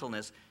of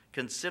gentleness,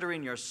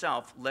 considering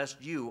yourself,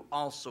 lest you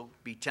also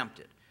be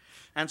tempted.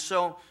 And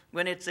so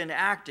when it's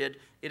enacted,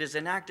 it is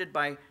enacted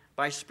by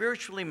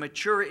spiritually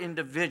mature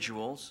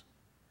individuals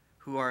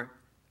who are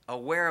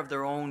aware of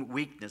their own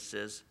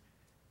weaknesses,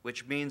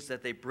 which means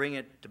that they bring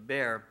it to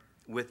bear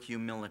with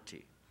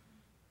humility.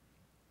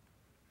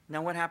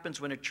 Now, what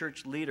happens when a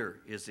church leader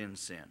is in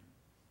sin?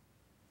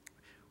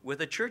 With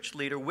a church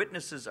leader,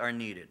 witnesses are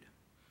needed,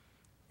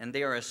 and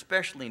they are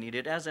especially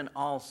needed, as in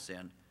all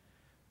sin.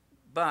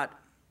 But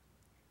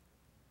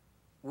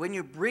when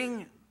you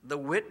bring the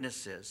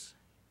witnesses,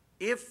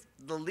 if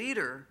the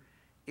leader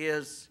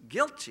is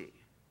guilty,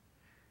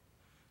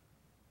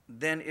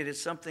 then it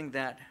is something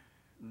that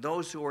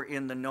those who are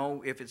in the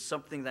know, if it's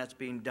something that's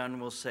being done,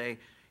 will say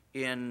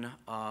in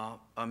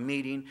a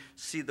meeting.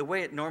 See, the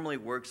way it normally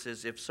works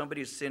is if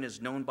somebody's sin is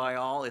known by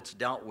all, it's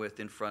dealt with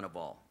in front of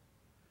all.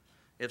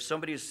 If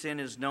somebody's sin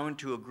is known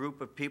to a group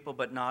of people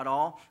but not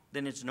all,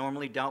 then it's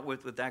normally dealt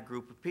with that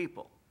group of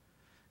people.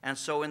 And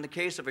so in the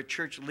case of a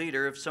church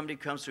leader, if somebody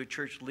comes to a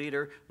church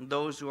leader,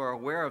 those who are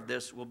aware of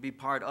this will be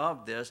part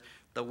of this.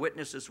 The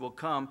witnesses will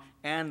come,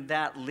 and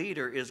that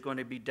leader is going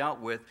to be dealt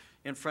with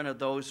in front of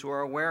those who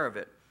are aware of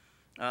it.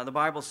 The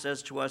Bible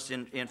says to us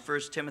in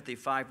 1 Timothy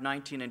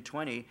 5:19 and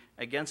 20,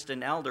 against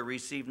an elder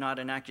receive not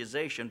an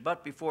accusation,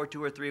 but before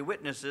 2 or 3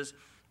 witnesses,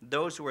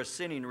 those who are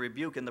sinning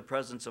rebuke in the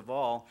presence of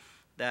all,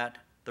 that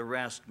the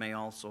rest may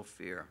also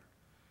fear.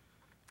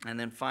 And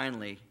then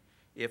finally,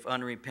 if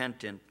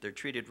unrepentant, they're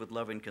treated with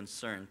love and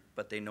concern,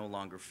 but they no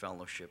longer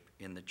fellowship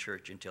in the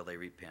church until they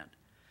repent.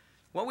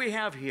 What we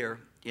have here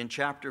in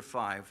chapter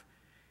 5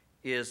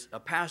 is a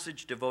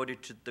passage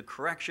devoted to the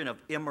correction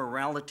of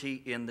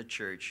immorality in the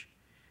church.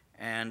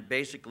 And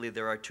basically,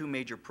 there are two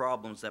major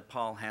problems that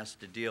Paul has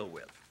to deal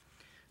with.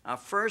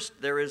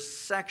 First, there is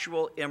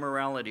sexual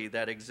immorality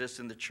that exists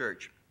in the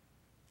church.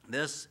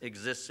 This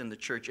exists in the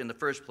church in the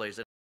first place.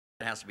 It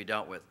has to be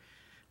dealt with.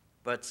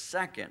 But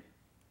second,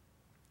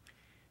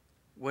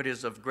 what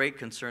is of great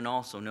concern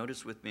also,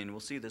 notice with me, and we'll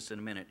see this in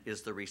a minute,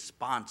 is the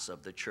response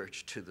of the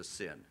church to the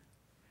sin.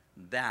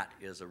 That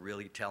is a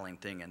really telling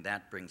thing, and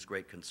that brings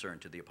great concern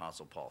to the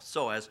Apostle Paul.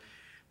 So as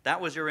that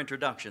was your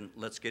introduction,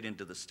 let's get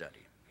into the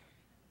study.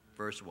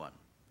 Verse 1.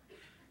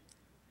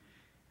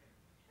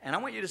 And I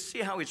want you to see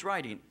how he's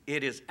writing.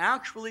 It is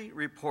actually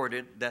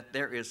reported that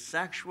there is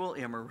sexual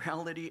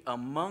immorality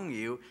among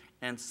you,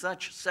 and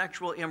such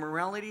sexual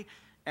immorality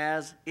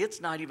as it's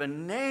not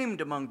even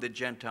named among the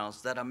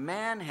Gentiles, that a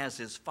man has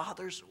his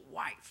father's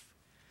wife.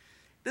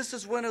 This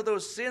is one of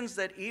those sins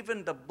that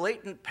even the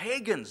blatant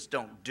pagans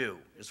don't do,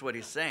 is what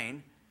he's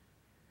saying.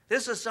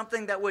 This is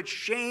something that would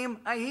shame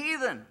a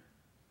heathen.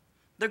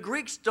 The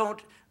Greeks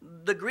don't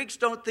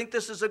think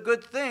this is a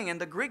good thing, and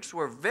the Greeks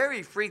were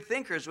very free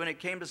thinkers when it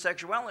came to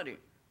sexuality.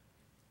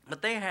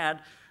 But they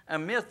had a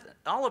myth,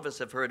 all of us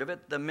have heard of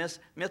it, the myth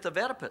of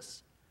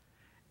Oedipus.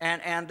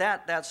 And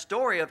that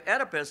story of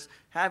Oedipus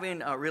having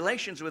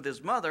relations with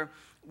his mother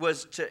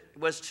was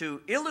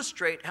to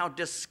illustrate how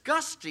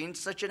disgusting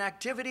such an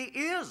activity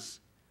is.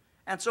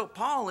 And so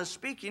Paul is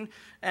speaking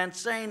and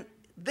saying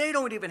they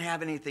don't even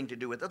have anything to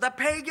do with it. The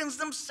pagans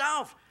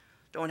themselves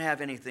don't have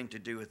anything to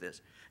do with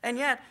this. And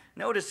yet,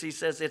 notice he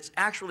says it's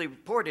actually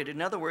reported.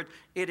 In other words,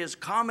 it is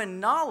common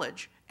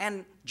knowledge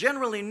and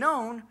generally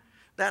known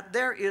that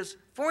there is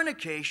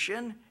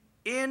fornication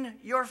in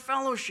your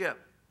fellowship.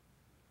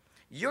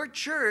 Your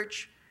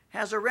church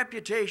has a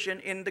reputation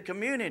in the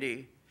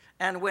community,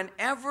 and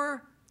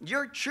whenever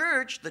your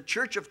church, the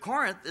Church of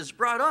Corinth, is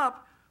brought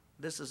up,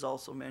 this is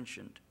also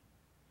mentioned.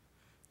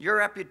 Your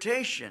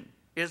reputation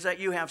is that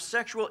you have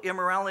sexual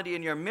immorality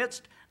in your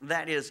midst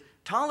that is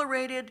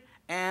tolerated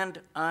and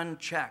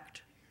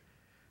unchecked.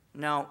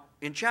 Now,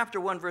 in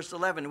chapter 1, verse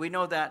 11, we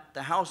know that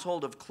the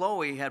household of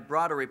Chloe had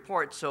brought a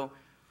report, so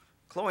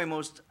Chloe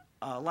most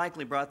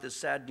likely brought this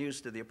sad news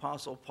to the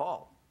Apostle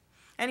Paul.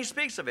 And he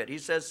speaks of it. He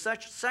says,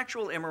 such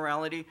sexual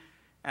immorality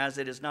as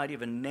it is not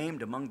even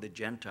named among the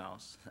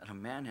Gentiles, that a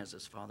man has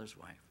his father's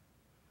wife.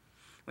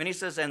 When he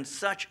says, and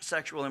such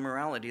sexual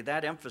immorality,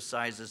 that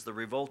emphasizes the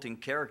revolting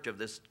character of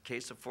this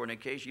case of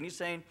fornication. He's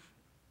saying,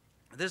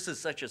 this is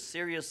such a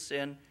serious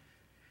sin,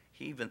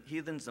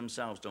 heathens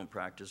themselves don't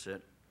practice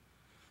it.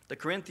 The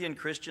Corinthian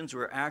Christians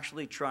were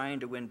actually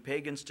trying to win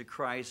pagans to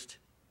Christ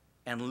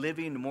and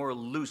living more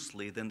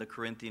loosely than the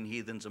Corinthian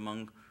heathens,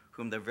 among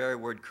whom the very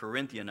word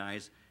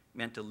Corinthianize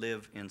meant to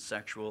live in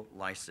sexual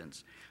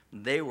license.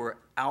 They were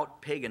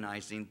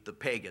out-paganizing the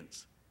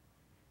pagans,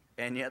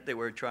 and yet they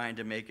were trying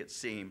to make it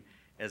seem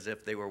as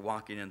if they were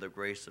walking in the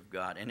grace of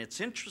God. And it's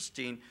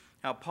interesting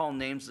how Paul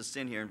names the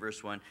sin here in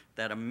verse 1,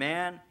 that a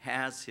man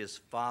has his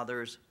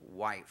father's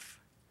wife.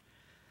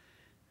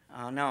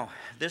 Now,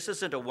 this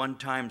isn't a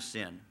one-time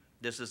sin.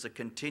 This is a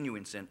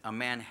continuing sin. A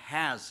man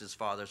has his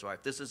father's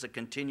wife. This is a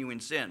continuing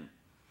sin.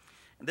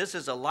 This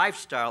is a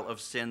lifestyle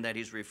of sin that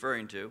he's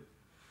referring to.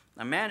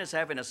 A man is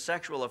having a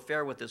sexual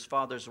affair with his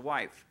father's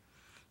wife.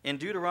 In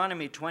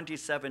Deuteronomy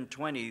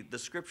 27:20, the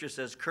scripture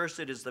says, cursed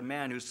is the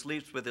man who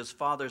sleeps with his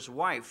father's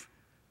wife,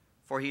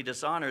 for he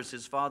dishonors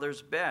his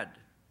father's bed.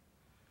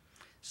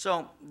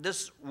 So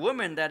this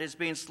woman that is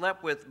being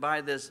slept with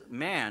by this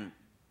man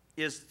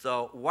is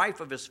the wife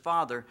of his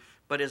father,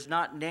 but is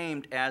not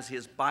named as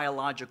his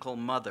biological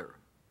mother.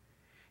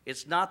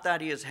 It's not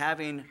that he is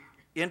having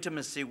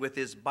intimacy with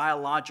his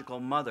biological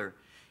mother.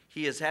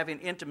 He is having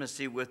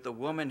intimacy with the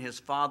woman his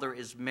father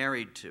is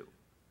married to.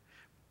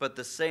 But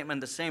in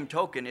the same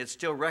token, it's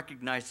still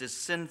recognized as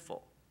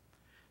sinful.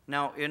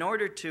 Now, in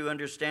order to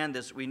understand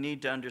this, we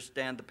need to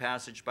understand the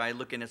passage by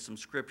looking at some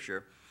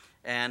scripture.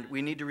 And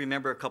we need to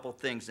remember a couple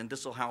things, and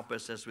this will help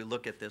us as we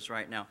look at this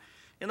right now.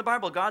 In the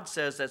Bible, God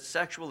says that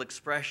sexual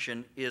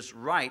expression is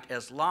right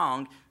as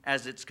long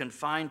as it's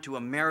confined to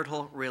a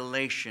marital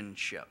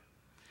relationship.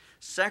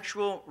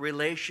 Sexual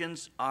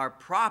relations are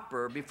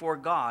proper before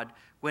God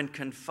when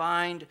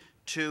confined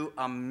to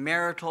a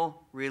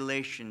marital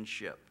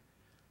relationship.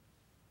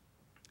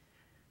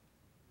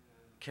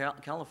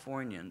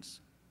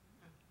 Californians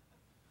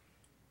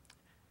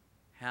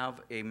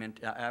have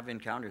I've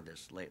encountered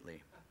this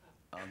lately,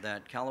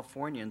 that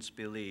Californians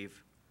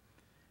believe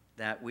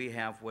that we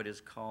have what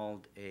is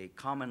called a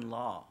common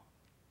law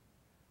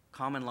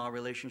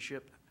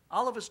relationship.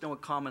 All of us know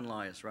what common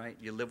law is, right?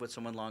 You live with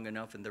someone long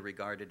enough and they're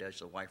regarded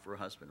as a wife or a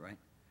husband, right?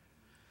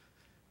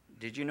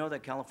 Did you know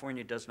that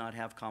California does not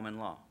have common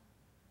law?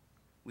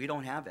 We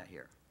don't have that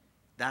here.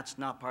 That's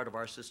not part of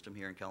our system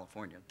here in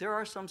California. There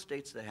are some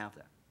states that have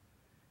that.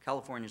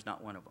 California is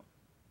not one of them.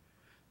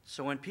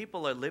 So when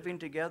people are living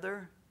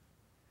together,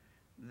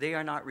 they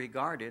are not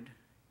regarded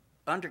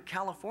under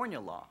California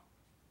law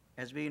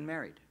as being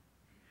married.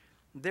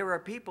 There are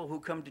people who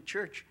come to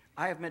church.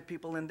 I have met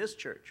people in this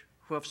church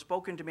who have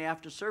spoken to me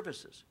after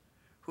services,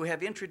 who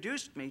have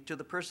introduced me to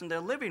the person they're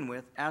living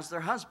with as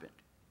their husband.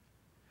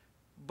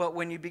 But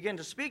when you begin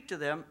to speak to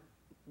them,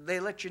 they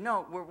let you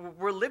know,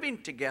 we're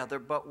living together,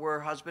 but we're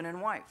husband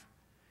and wife.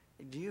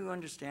 Do you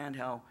understand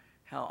how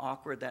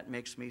awkward that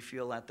makes me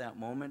feel at that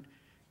moment?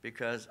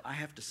 Because I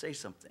have to say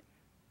something.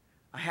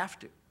 I have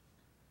to.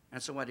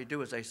 And so what I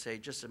do is I say,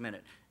 just a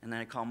minute. And then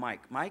I call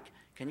Mike. Mike,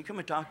 can you come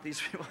and talk to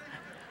these people?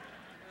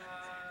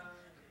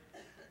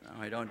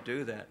 No, I don't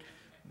do that.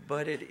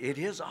 But it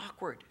is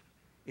awkward.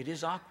 It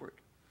is awkward.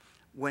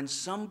 When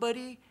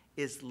somebody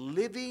is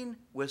living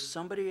with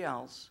somebody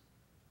else,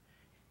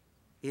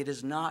 it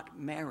is not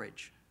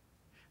marriage.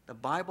 The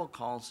Bible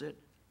calls it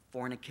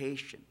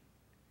fornication.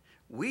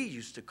 We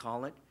used to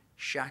call it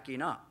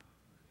shacking up.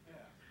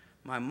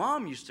 My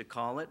mom used to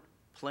call it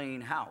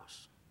playing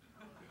house.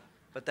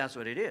 But that's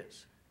what it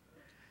is.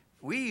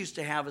 We used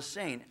to have a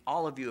saying,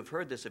 all of you have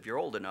heard this if you're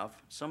old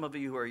enough. Some of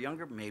you who are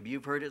younger, maybe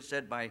you've heard it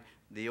said by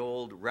the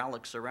old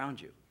relics around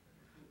you.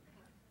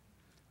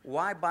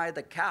 Why buy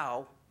the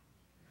cow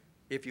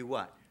if you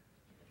what?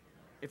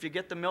 If you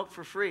get the milk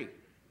for free.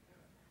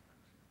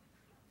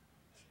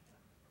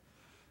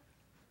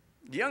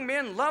 Young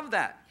men love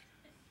that.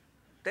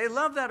 They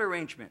love that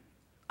arrangement.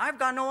 I've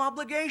got no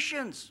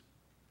obligations.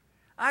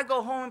 I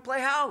go home and play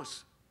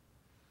house.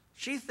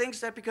 She thinks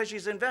that because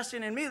she's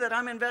investing in me that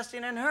I'm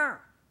investing in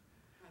her.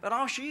 But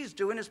all she's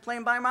doing is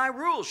playing by my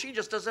rules. She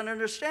just doesn't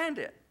understand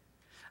it.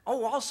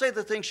 Oh, I'll say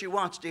the thing she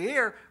wants to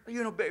hear.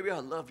 You know, baby, I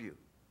love you.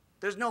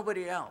 There's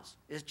nobody else.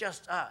 It's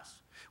just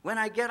us. When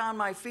I get on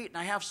my feet and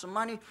I have some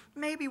money,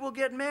 maybe we'll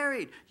get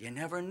married. You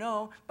never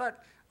know.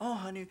 But, oh,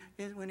 honey,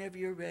 whenever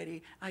you're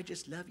ready, I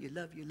just love you,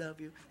 love you, love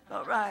you.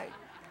 All right.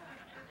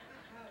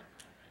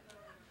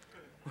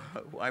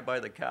 Why buy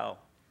the cow?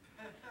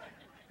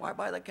 Why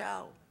buy the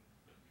cow?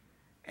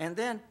 And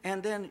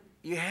then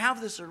you have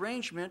this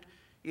arrangement.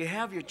 You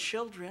have your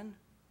children.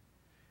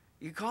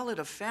 You call it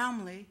a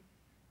family.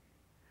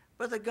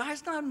 But the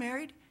guy's not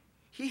married.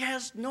 He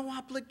has no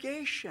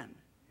obligation.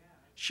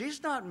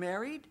 She's not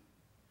married.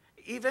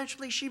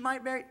 Eventually she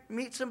might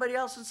meet somebody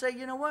else and say,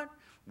 you know what?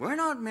 We're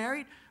not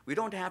married. We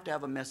don't have to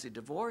have a messy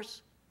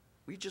divorce.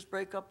 We just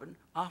break up and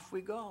off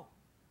we go.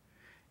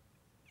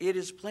 It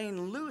is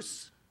playing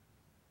loose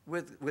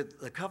with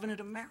the covenant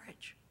of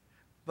marriage.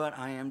 But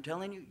I am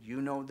telling you,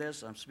 you know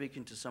this. I'm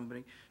speaking to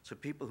somebody, so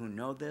people who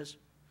know this.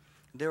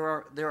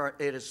 It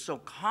is so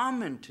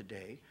common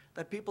today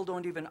that people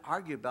don't even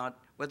argue about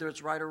whether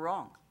it's right or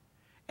wrong.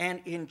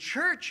 And in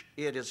church,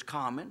 it is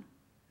common.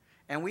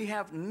 And we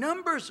have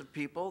numbers of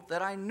people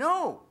that I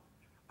know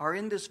are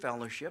in this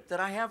fellowship that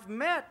I have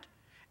met.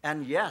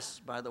 And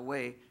yes, by the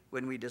way,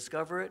 when we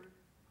discover it,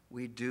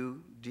 we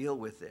do deal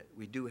with it.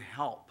 We do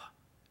help.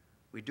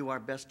 We do our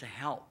best to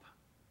help.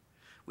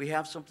 We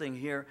have something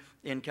here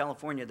in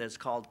California that's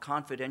called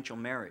confidential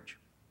marriage.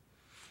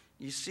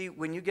 You see,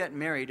 when you get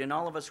married, and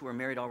all of us who are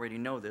married already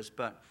know this,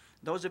 but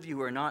those of you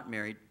who are not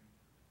married,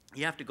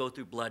 you have to go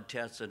through blood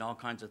tests and all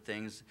kinds of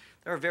things.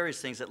 There are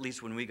various things, at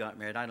least when we got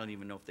married. I don't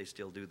even know if they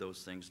still do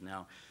those things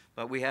now.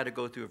 But we had to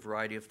go through a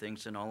variety of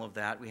things and all of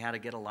that. We had to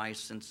get a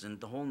license and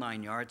the whole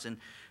 9 yards, and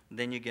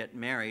then you get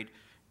married.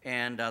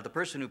 And the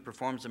person who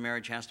performs the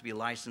marriage has to be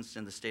licensed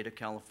in the state of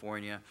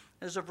California.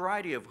 There's a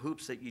variety of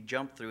hoops that you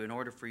jump through in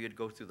order for you to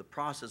go through the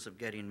process of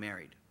getting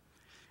married.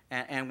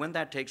 And when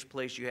that takes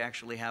place, you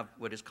actually have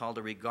what is called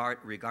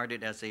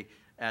regarded as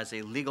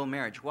a legal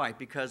marriage. Why?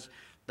 Because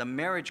the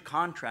marriage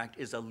contract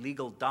is a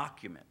legal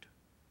document.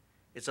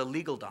 It's a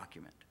legal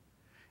document.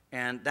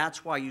 And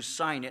that's why you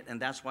sign it, and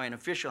that's why an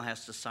official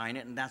has to sign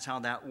it, and that's how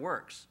that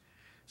works.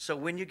 So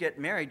when you get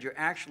married, you're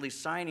actually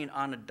signing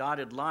on a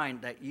dotted line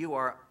that you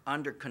are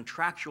under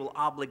contractual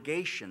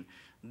obligation.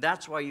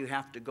 That's why you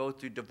have to go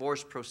through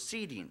divorce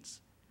proceedings,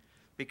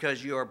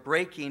 because you are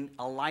breaking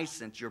a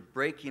license. You're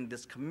breaking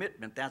this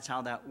commitment. That's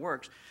how that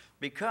works.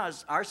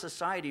 Because our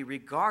society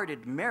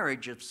regarded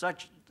marriage of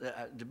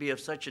to be of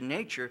such a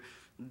nature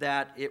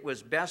that it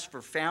was best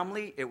for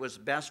family, it was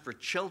best for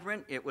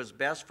children, it was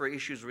best for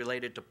issues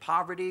related to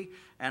poverty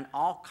and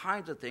all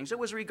kinds of things. It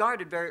was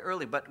regarded very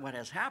early. But what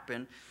has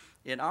happened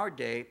in our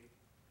day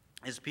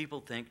is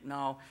people think,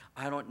 no,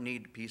 I don't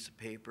need a piece of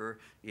paper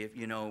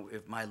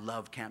if my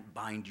love can't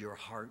bind your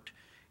heart.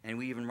 And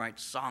we even write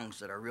songs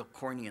that are real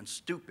corny and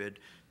stupid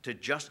to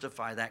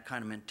justify that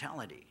kind of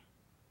mentality.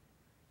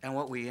 And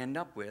what we end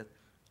up with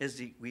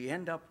is we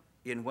end up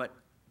in what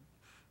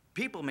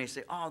people may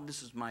say, oh,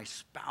 this is my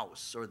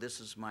spouse, or this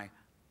is my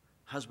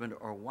husband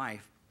or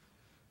wife.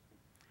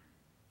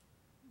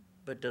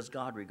 But does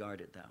God regard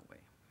it that way?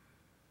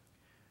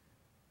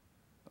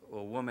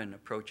 A woman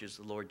approaches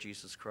the Lord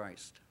Jesus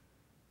Christ.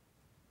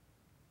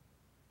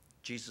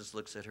 Jesus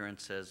looks at her and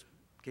says,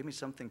 give me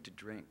something to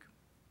drink.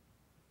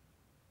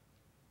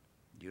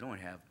 You don't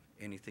have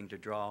anything to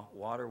draw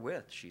water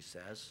with, she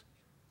says.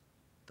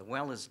 The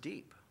well is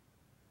deep.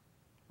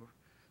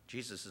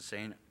 Jesus is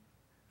saying,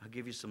 I'll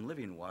give you some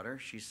living water.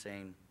 She's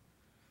saying,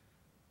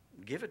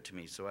 give it to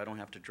me so I don't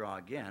have to draw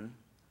again.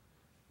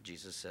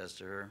 Jesus says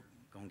to her,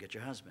 go and get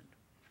your husband.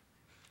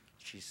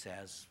 She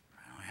says,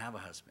 I don't have a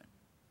husband.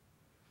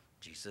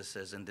 Jesus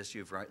says, in this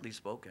you've rightly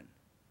spoken.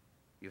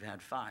 You've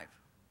had 5.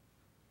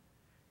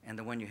 And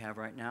the one you have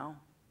right now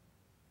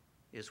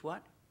is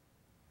what?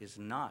 Is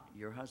not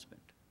your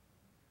husband.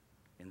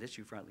 In this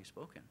you've rightly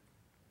spoken.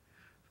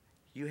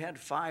 You had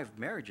 5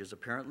 marriages.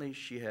 Apparently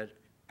she had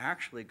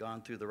actually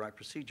gone through the right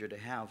procedure to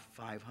have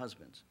 5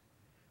 husbands.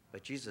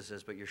 But Jesus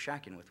says, but you're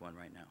shacking with one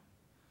right now.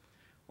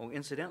 Oh,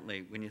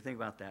 incidentally, when you think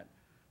about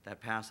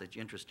that passage,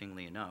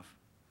 interestingly enough,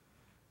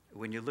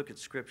 when you look at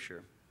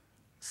Scripture,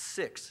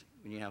 6,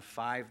 when you have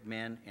 5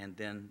 men and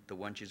then the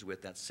one she's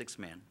with, that's 6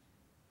 men.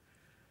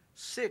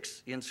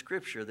 6 in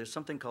Scripture, there's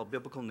something called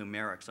biblical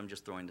numerics. I'm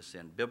just throwing this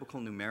in. Biblical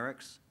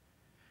numerics.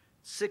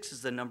 6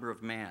 is the number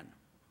of man.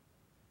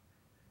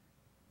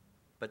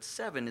 But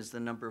 7 is the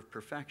number of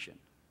perfection.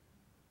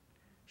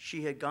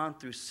 She had gone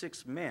through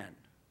 6 men,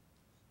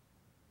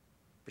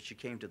 but she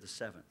came to the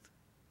 7th.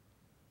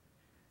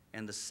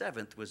 And the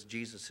 7th was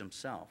Jesus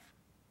himself.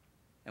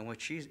 And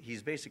what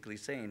he's basically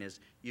saying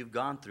is, you've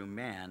gone through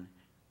man.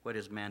 What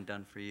has man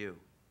done for you?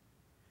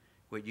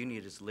 What you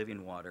need is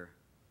living water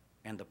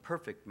and the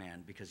perfect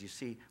man, because you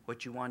see,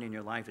 what you want in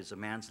your life is a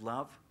man's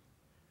love,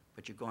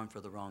 but you're going for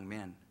the wrong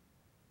men.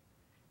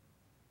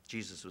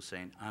 Jesus was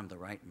saying, I'm the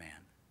right man,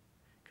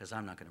 because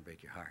I'm not going to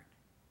break your heart.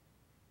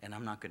 And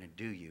I'm not going to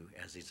do you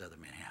as these other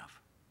men have.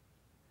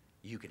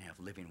 You can have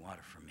living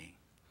water from me.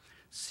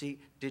 See,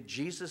 did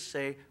Jesus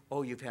say,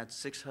 oh, you've had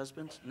 6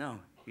 husbands? No,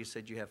 he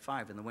said you have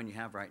 5, and the one you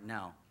have right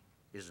now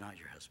is not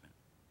your husband.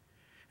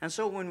 And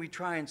so when we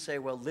try and say,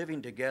 well,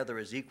 living together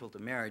is equal to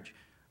marriage,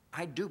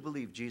 I do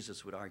believe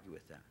Jesus would argue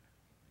with that.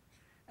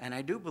 And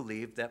I do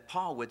believe that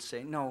Paul would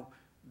say, no,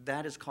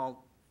 that is called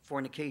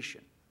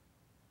fornication.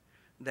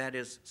 That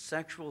is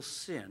sexual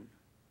sin,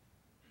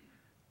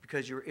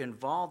 because you're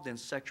involved in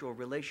sexual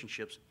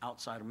relationships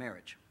outside of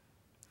marriage.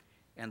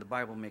 And the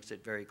Bible makes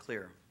it very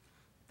clear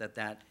that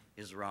that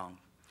is wrong.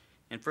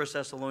 In 1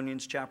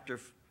 Thessalonians chapter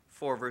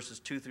 4, verses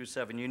 2 through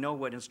 7, you know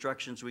what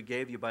instructions we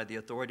gave you by the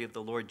authority of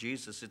the Lord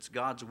Jesus. It's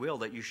God's will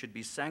that you should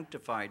be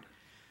sanctified,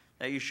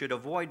 that you should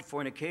avoid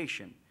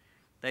fornication,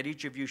 that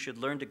each of you should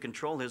learn to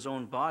control his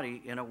own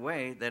body in a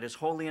way that is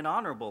holy and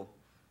honorable,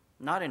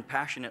 not in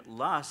passionate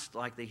lust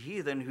like the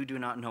heathen who do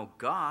not know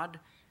God,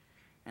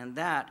 and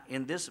that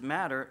in this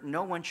matter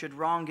no one should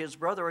wrong his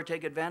brother or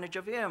take advantage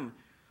of him.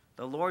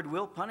 The Lord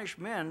will punish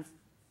men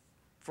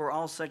for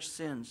all such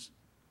sins.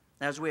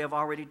 As we have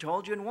already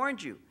told you and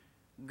warned you,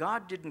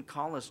 God didn't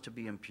call us to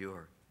be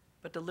impure,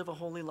 but to live a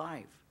holy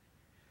life.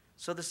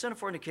 So the sin of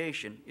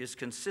fornication is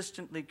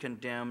consistently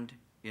condemned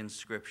in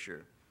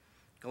Scripture.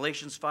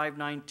 Galatians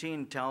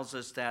 5:19 tells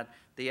us that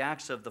the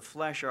acts of the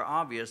flesh are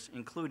obvious,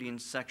 including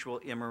sexual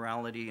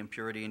immorality,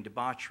 impurity, and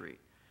debauchery.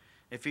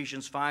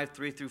 Ephesians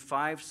 5:3 through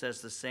 5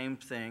 says the same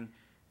thing,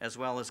 as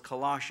well as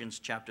Colossians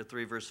chapter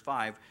 3, verse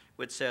 5,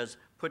 which says,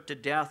 put to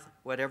death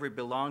whatever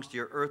belongs to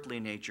your earthly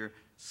nature,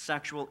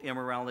 sexual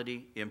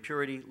immorality,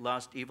 impurity,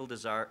 lust, evil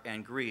desire,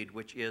 and greed,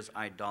 which is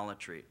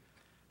idolatry.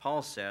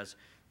 Paul says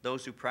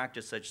those who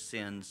practice such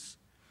sins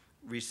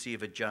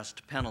receive a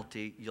just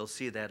penalty. You'll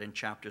see that in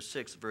chapter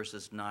 6,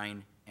 verses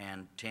 9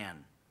 and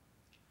 10.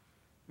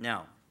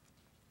 Now,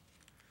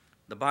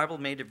 the Bible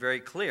made it very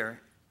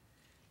clear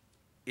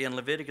in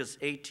Leviticus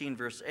 18,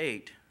 verse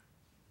 8,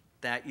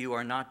 that you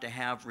are not to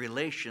have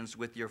relations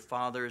with your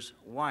father's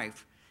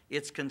wife.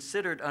 It's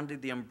considered under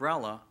the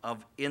umbrella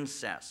of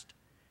incest.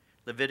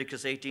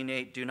 Leviticus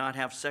 18:8, do not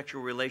have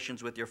sexual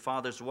relations with your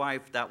father's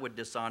wife. That would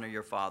dishonor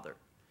your father.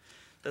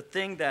 The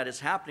thing that is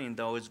happening,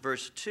 though, is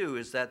verse 2,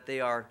 is that they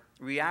are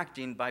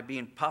reacting by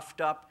being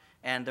puffed up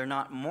and they're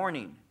not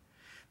mourning.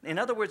 In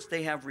other words,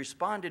 they have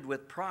responded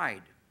with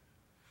pride.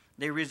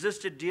 They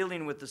resisted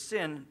dealing with the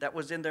sin that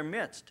was in their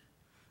midst.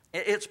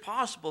 It's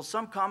possible,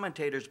 some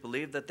commentators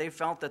believe that they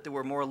felt that they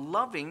were more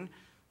loving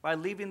by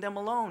leaving them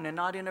alone and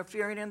not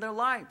interfering in their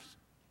lives.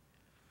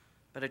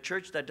 But a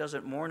church that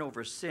doesn't mourn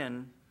over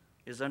sin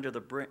is on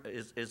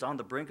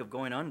the brink of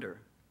going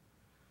under.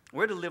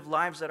 We're to live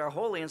lives that are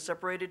holy and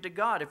separated to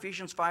God.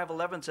 Ephesians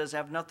 5:11 says,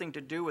 have nothing to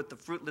do with the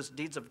fruitless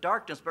deeds of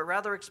darkness, but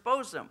rather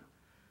expose them.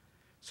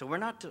 So we're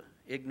not to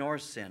ignore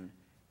sin.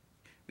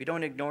 We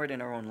don't ignore it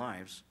in our own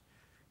lives.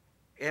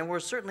 And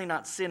we're certainly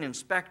not sin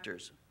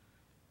inspectors,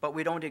 but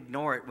we don't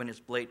ignore it when it's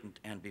blatant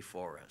and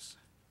before us.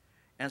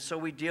 And so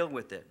we deal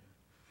with it.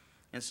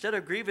 Instead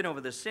of grieving over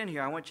the sin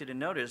here, I want you to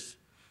notice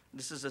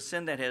this is a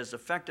sin that has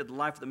affected the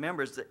life of the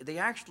members. They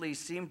actually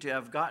seem to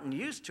have gotten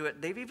used to it.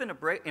 They've even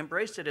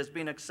embraced it as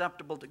being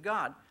acceptable to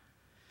God.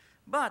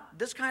 But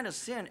this kind of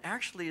sin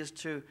actually is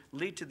to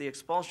lead to the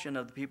expulsion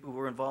of the people who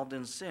are involved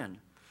in sin.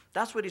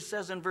 That's what he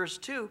says in verse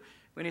 2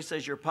 when he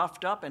says, you're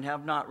puffed up and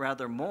have not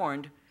rather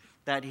mourned,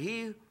 that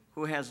he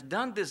who has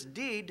done this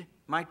deed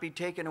might be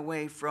taken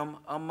away from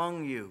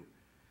among you.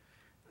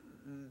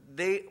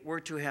 they were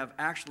to have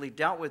actually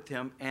dealt with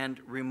him and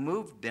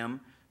removed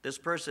them, this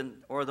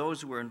person or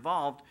those who were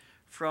involved,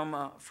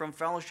 from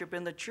fellowship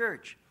in the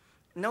church.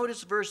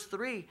 Notice verse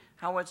 3,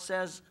 how it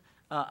says,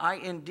 I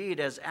indeed,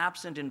 as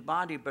absent in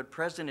body but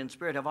present in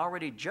spirit, have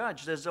already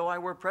judged as though I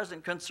were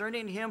present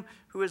concerning him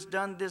who has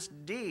done this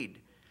deed.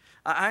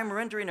 I'm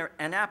rendering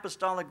an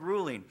apostolic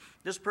ruling.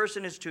 This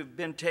person is to have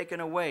been taken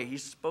away.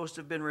 He's supposed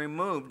to have been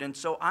removed. And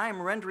so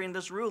I'm rendering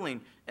this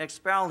ruling.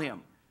 Expel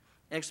him.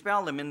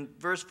 Expel him. In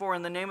verse 4,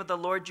 in the name of the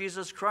Lord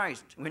Jesus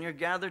Christ, when you're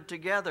gathered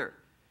together,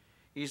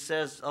 he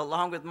says,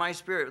 along with my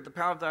spirit, with the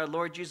power of our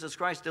Lord Jesus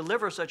Christ,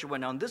 deliver such a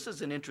one. Now, this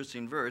is an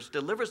interesting verse.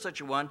 Deliver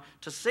such a one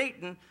to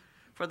Satan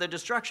for the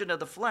destruction of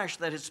the flesh,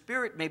 that his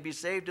spirit may be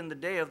saved in the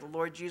day of the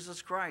Lord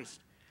Jesus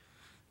Christ.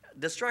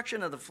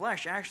 Destruction of the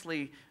flesh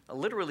actually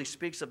literally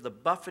speaks of the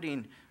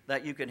buffeting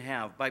that you can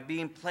have by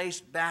being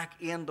placed back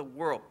in the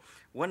world.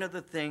 One of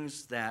the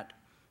things that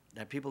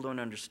people don't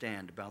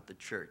understand about the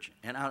church,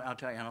 and I'll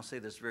tell you, and I'll say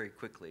this very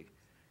quickly,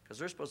 because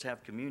they're supposed to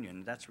have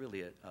communion. That's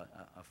really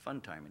a fun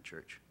time in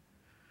church.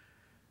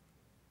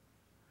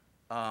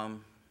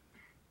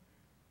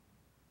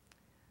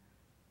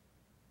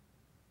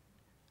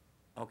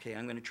 Okay,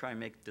 I'm going to try and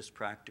make this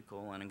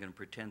practical, and I'm going to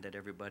pretend that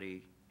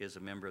everybody is a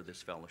member of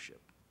this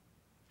fellowship.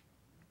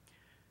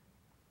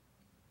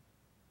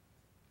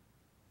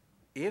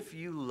 If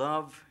you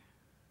love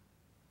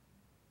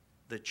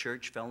the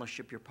church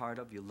fellowship you're part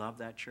of, you love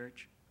that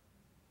church,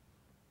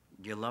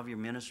 you love your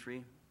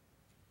ministry,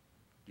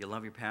 you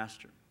love your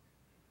pastor,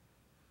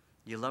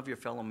 you love your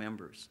fellow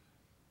members,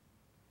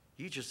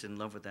 you're just in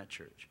love with that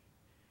church.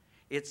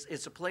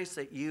 It's a place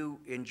that you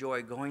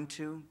enjoy going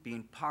to,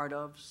 being part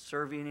of,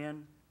 serving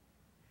in.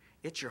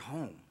 It's your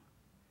home.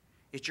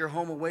 It's your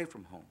home away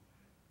from home.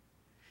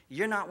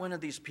 You're not one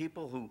of these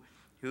people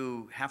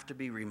who have to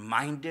be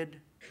reminded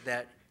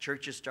that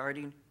church is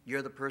starting.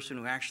 You're the person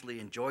who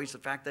actually enjoys the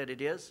fact that it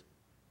is,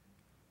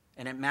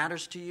 and it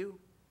matters to you.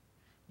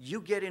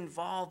 You get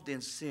involved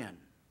in sin.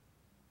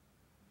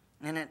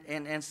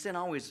 And sin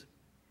always,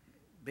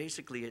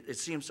 basically, it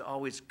seems to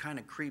always kind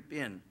of creep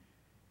in.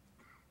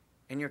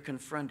 And you're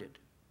confronted.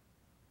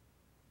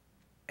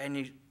 And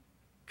you're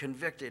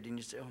convicted, and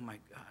you say, oh my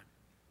God,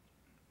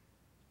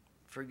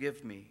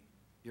 forgive me.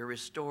 You're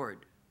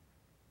restored.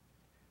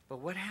 But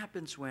what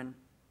happens when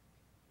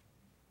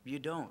you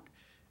don't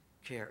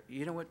care?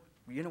 You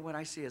know what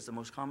I see as the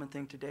most common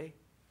thing today?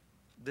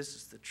 This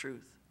is the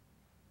truth.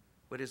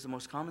 What is the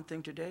most common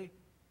thing today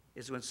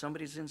is when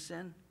somebody's in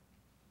sin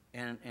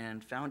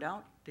and found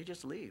out, they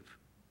just leave.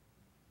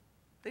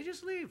 They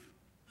just leave.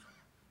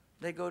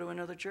 They go to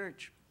another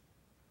church.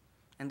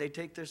 And they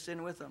take their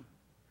sin with them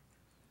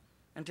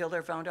until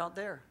they're found out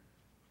there.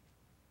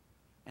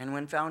 And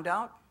when found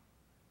out,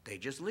 they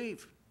just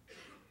leave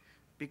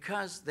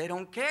because they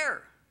don't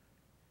care,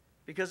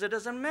 because it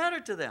doesn't matter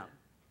to them,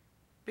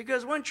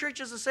 because one church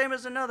is the same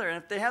as another,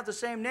 and if they have the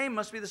same name, it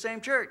must be the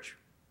same church.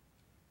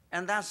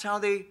 And that's how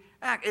they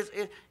act.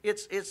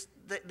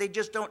 They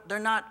just don't. They're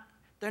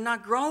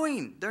not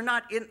growing. They're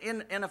not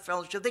in a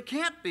fellowship. They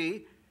can't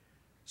be.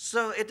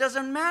 So it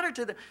doesn't matter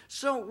to them.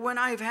 So when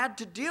I've had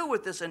to deal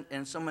with this,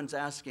 and someone's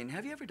asking,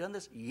 have you ever done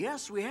this?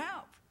 Yes, we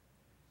have.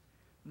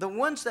 The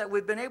ones that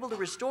we've been able to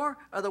restore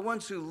are the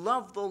ones who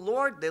love the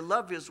Lord. They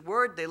love his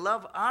word. They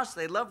love us.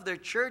 They love their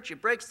church. It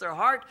breaks their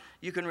heart.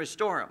 You can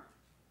restore them.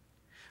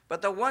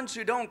 But the ones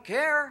who don't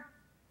care,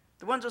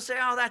 the ones who say,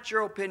 oh, that's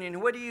your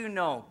opinion. What do you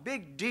know?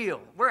 Big deal.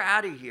 We're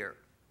out of here.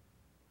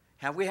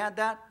 Have we had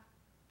that?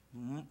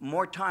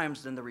 More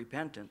times than the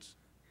repentance.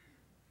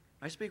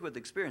 I speak with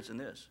experience in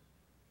this.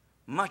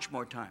 Much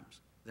more times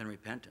than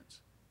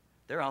repentance.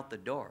 They're out the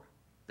door.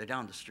 They're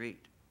down the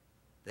street.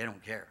 They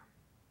don't care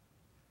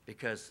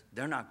because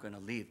they're not going to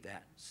leave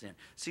that sin.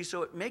 See,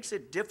 so it makes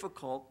it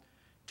difficult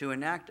to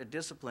enact a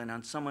discipline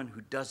on someone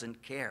who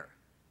doesn't care.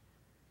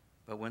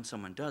 But when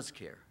someone does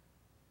care,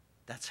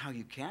 that's how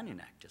you can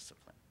enact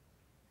discipline,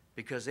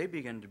 because they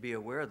begin to be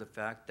aware of the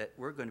fact that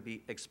we're going to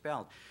be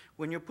expelled.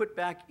 When you're put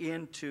back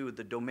into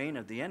the domain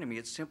of the enemy,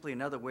 it's simply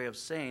another way of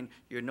saying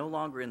you're no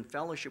longer in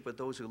fellowship with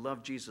those who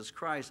love Jesus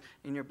Christ,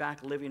 and you're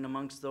back living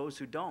amongst those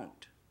who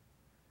don't.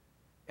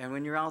 And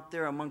when you're out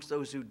there amongst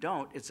those who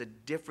don't, it's a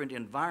different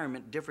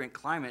environment, different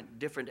climate,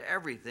 different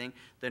everything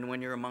than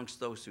when you're amongst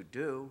those who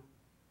do.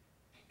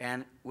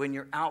 And when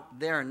you're out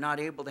there not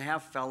able to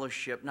have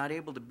fellowship, not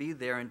able to be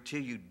there until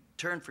you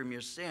turn from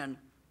your sin,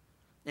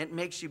 it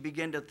makes you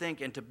begin to think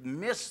and to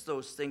miss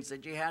those things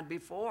that you had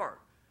before.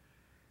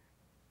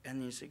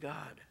 And you say,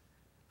 God,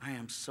 I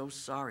am so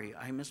sorry.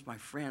 I miss my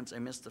friends. I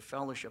miss the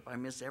fellowship. I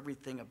miss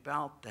everything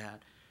about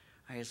that.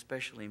 I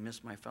especially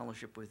miss my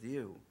fellowship with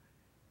you.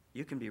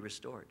 You can be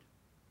restored.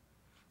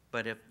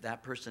 But if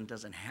that person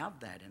doesn't have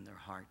that in their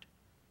heart,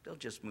 they'll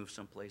just move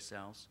someplace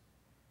else.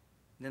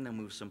 Then they'll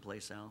move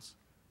someplace else.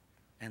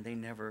 And they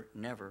never,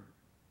 never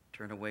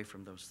turn away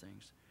from those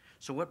things.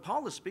 So what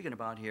Paul is speaking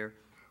about here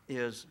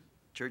is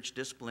church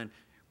discipline,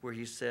 where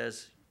he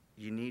says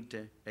you need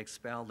to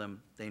expel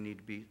them. They need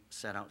to be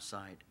set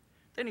outside.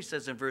 Then he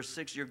says in verse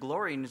 6, your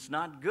glorying is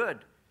not good.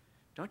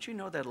 Don't you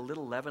know that a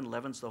little leaven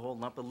leavens the whole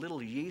lump? A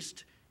little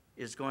yeast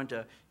is going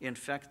to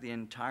infect the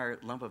entire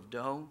lump of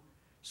dough.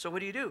 So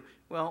what do?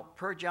 Well,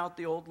 purge out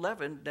the old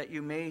leaven, that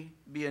you may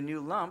be a new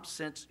lump,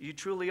 since you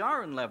truly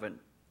are unleavened.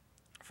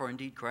 For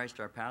indeed Christ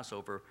our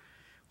Passover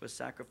was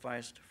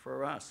sacrificed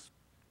for us.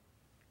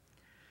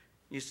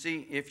 You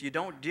see, if you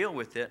don't deal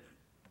with it,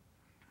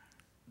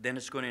 then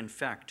it's going to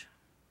infect.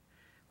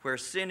 Where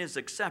sin is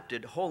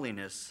accepted,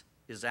 holiness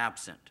is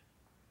absent.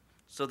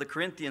 So the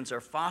Corinthians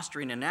are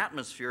fostering an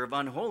atmosphere of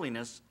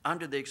unholiness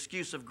under the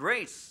excuse of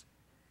grace.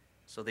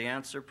 So the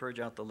answer, purge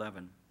out the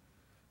leaven.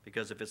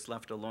 Because if it's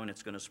left alone,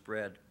 it's going to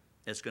spread.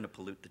 It's going to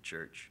pollute the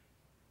church.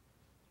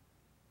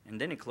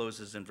 And then he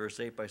closes in verse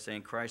 8 by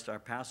saying, Christ, our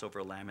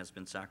Passover lamb, has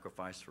been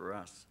sacrificed for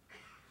us.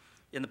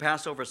 In the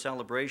Passover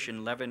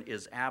celebration, leaven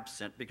is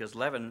absent because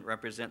leaven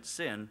represents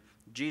sin.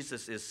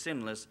 Jesus is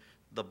sinless.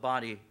 The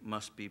body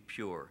must be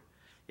pure.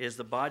 Is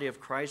the body of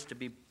Christ to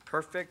be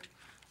perfect?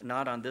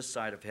 Not on this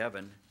side of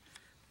heaven.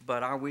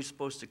 But are we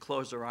supposed to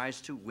close our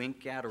eyes to,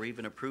 wink at, or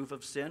even approve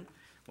of sin?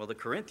 Well, the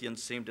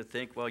Corinthians seem to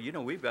think, well, you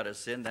know, we've got a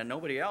sin that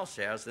nobody else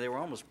has. They were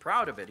almost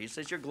proud of it. He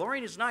says, your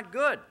glorying is not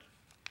good.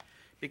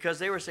 Because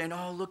they were saying,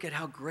 oh, look at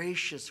how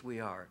gracious we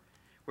are.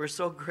 We're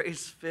so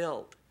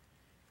grace-filled.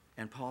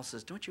 And Paul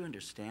says, don't you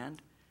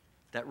understand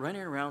that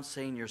running around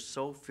saying you're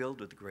so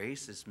filled with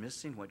grace is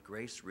missing what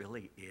grace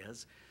really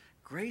is?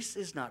 Grace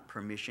is not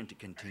permission to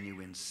continue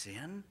in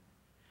sin.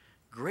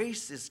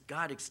 Grace is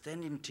God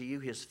extending to you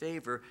his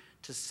favor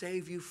to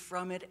save you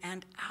from it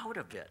and out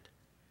of it,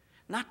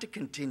 not to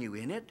continue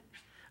in it.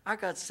 I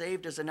got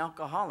saved as an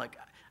alcoholic.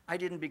 I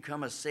didn't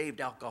become a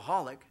saved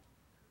alcoholic.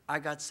 I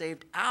got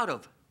saved out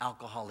of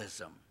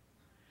alcoholism.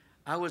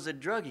 I was a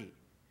druggie,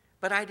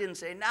 but I didn't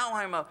say, now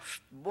I'm a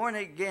born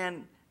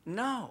again.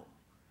 No.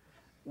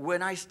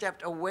 When I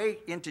stepped away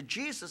into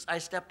Jesus, I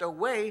stepped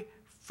away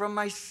from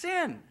my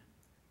sin,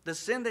 the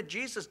sin that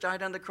Jesus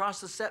died on the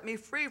cross to set me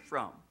free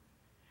from.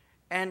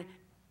 And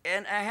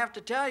I have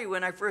to tell you,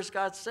 when I first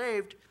got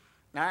saved,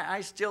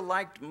 I still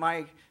liked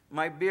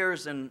my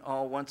beers and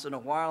all once in a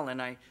while, and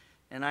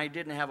I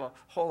didn't have a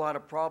whole lot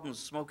of problems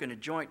smoking a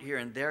joint here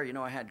and there. You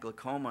know, I had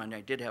glaucoma, and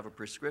I did have a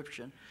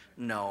prescription.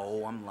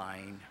 No, I'm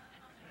lying.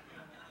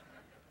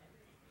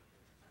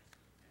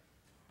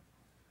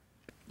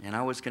 And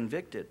I was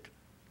convicted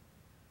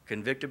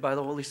by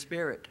the Holy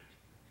Spirit,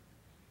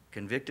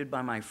 convicted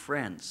by my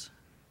friends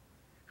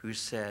who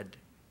said,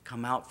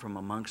 come out from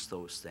amongst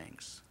those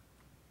things.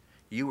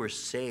 You were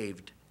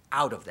saved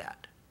out of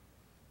that,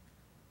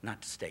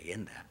 not to stay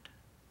in that.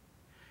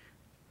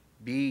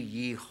 Be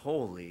ye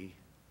holy,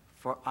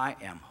 for I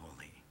am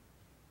holy,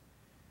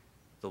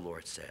 the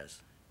Lord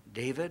says.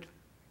 David,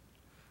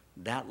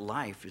 that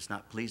life is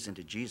not pleasing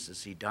to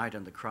Jesus. He died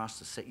on the cross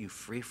to set you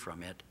free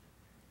from it.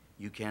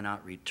 You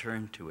cannot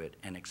return to it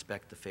and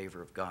expect the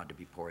favor of God to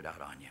be poured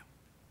out on you.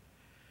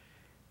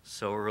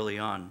 So early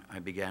on, I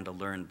began to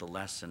learn the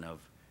lesson of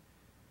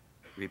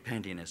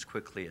repenting as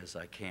quickly as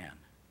I can.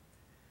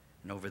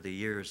 And over the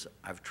years,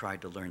 I've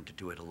tried to learn to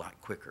do it a lot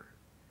quicker.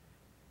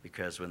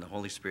 Because when the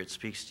Holy Spirit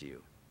speaks to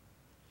you,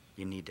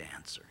 you need to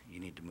answer.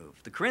 You need to move.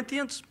 The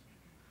Corinthians,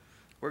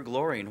 we're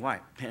glorying. Why?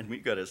 Man, we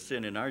got a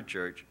sin in our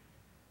church.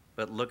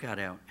 But look at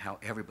how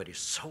everybody's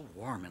so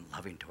warm and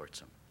loving towards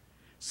them.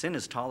 Sin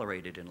is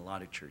tolerated in a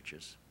lot of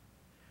churches.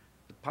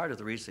 But part of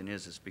the reason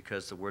is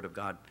because the Word of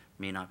God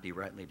may not be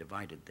rightly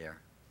divided there.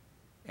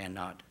 And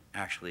not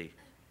actually,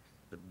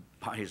 the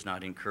body is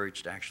not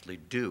encouraged to actually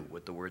do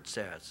what the Word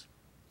says.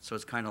 So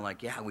it's kind of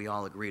like, yeah, we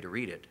all agree to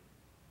read it.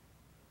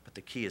 But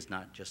the key is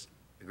not just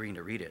agreeing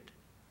to read it.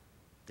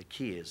 The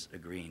key is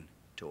agreeing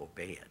to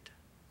obey it.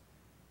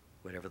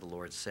 Whatever the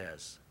Lord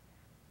says,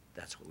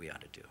 that's what we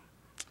ought to do.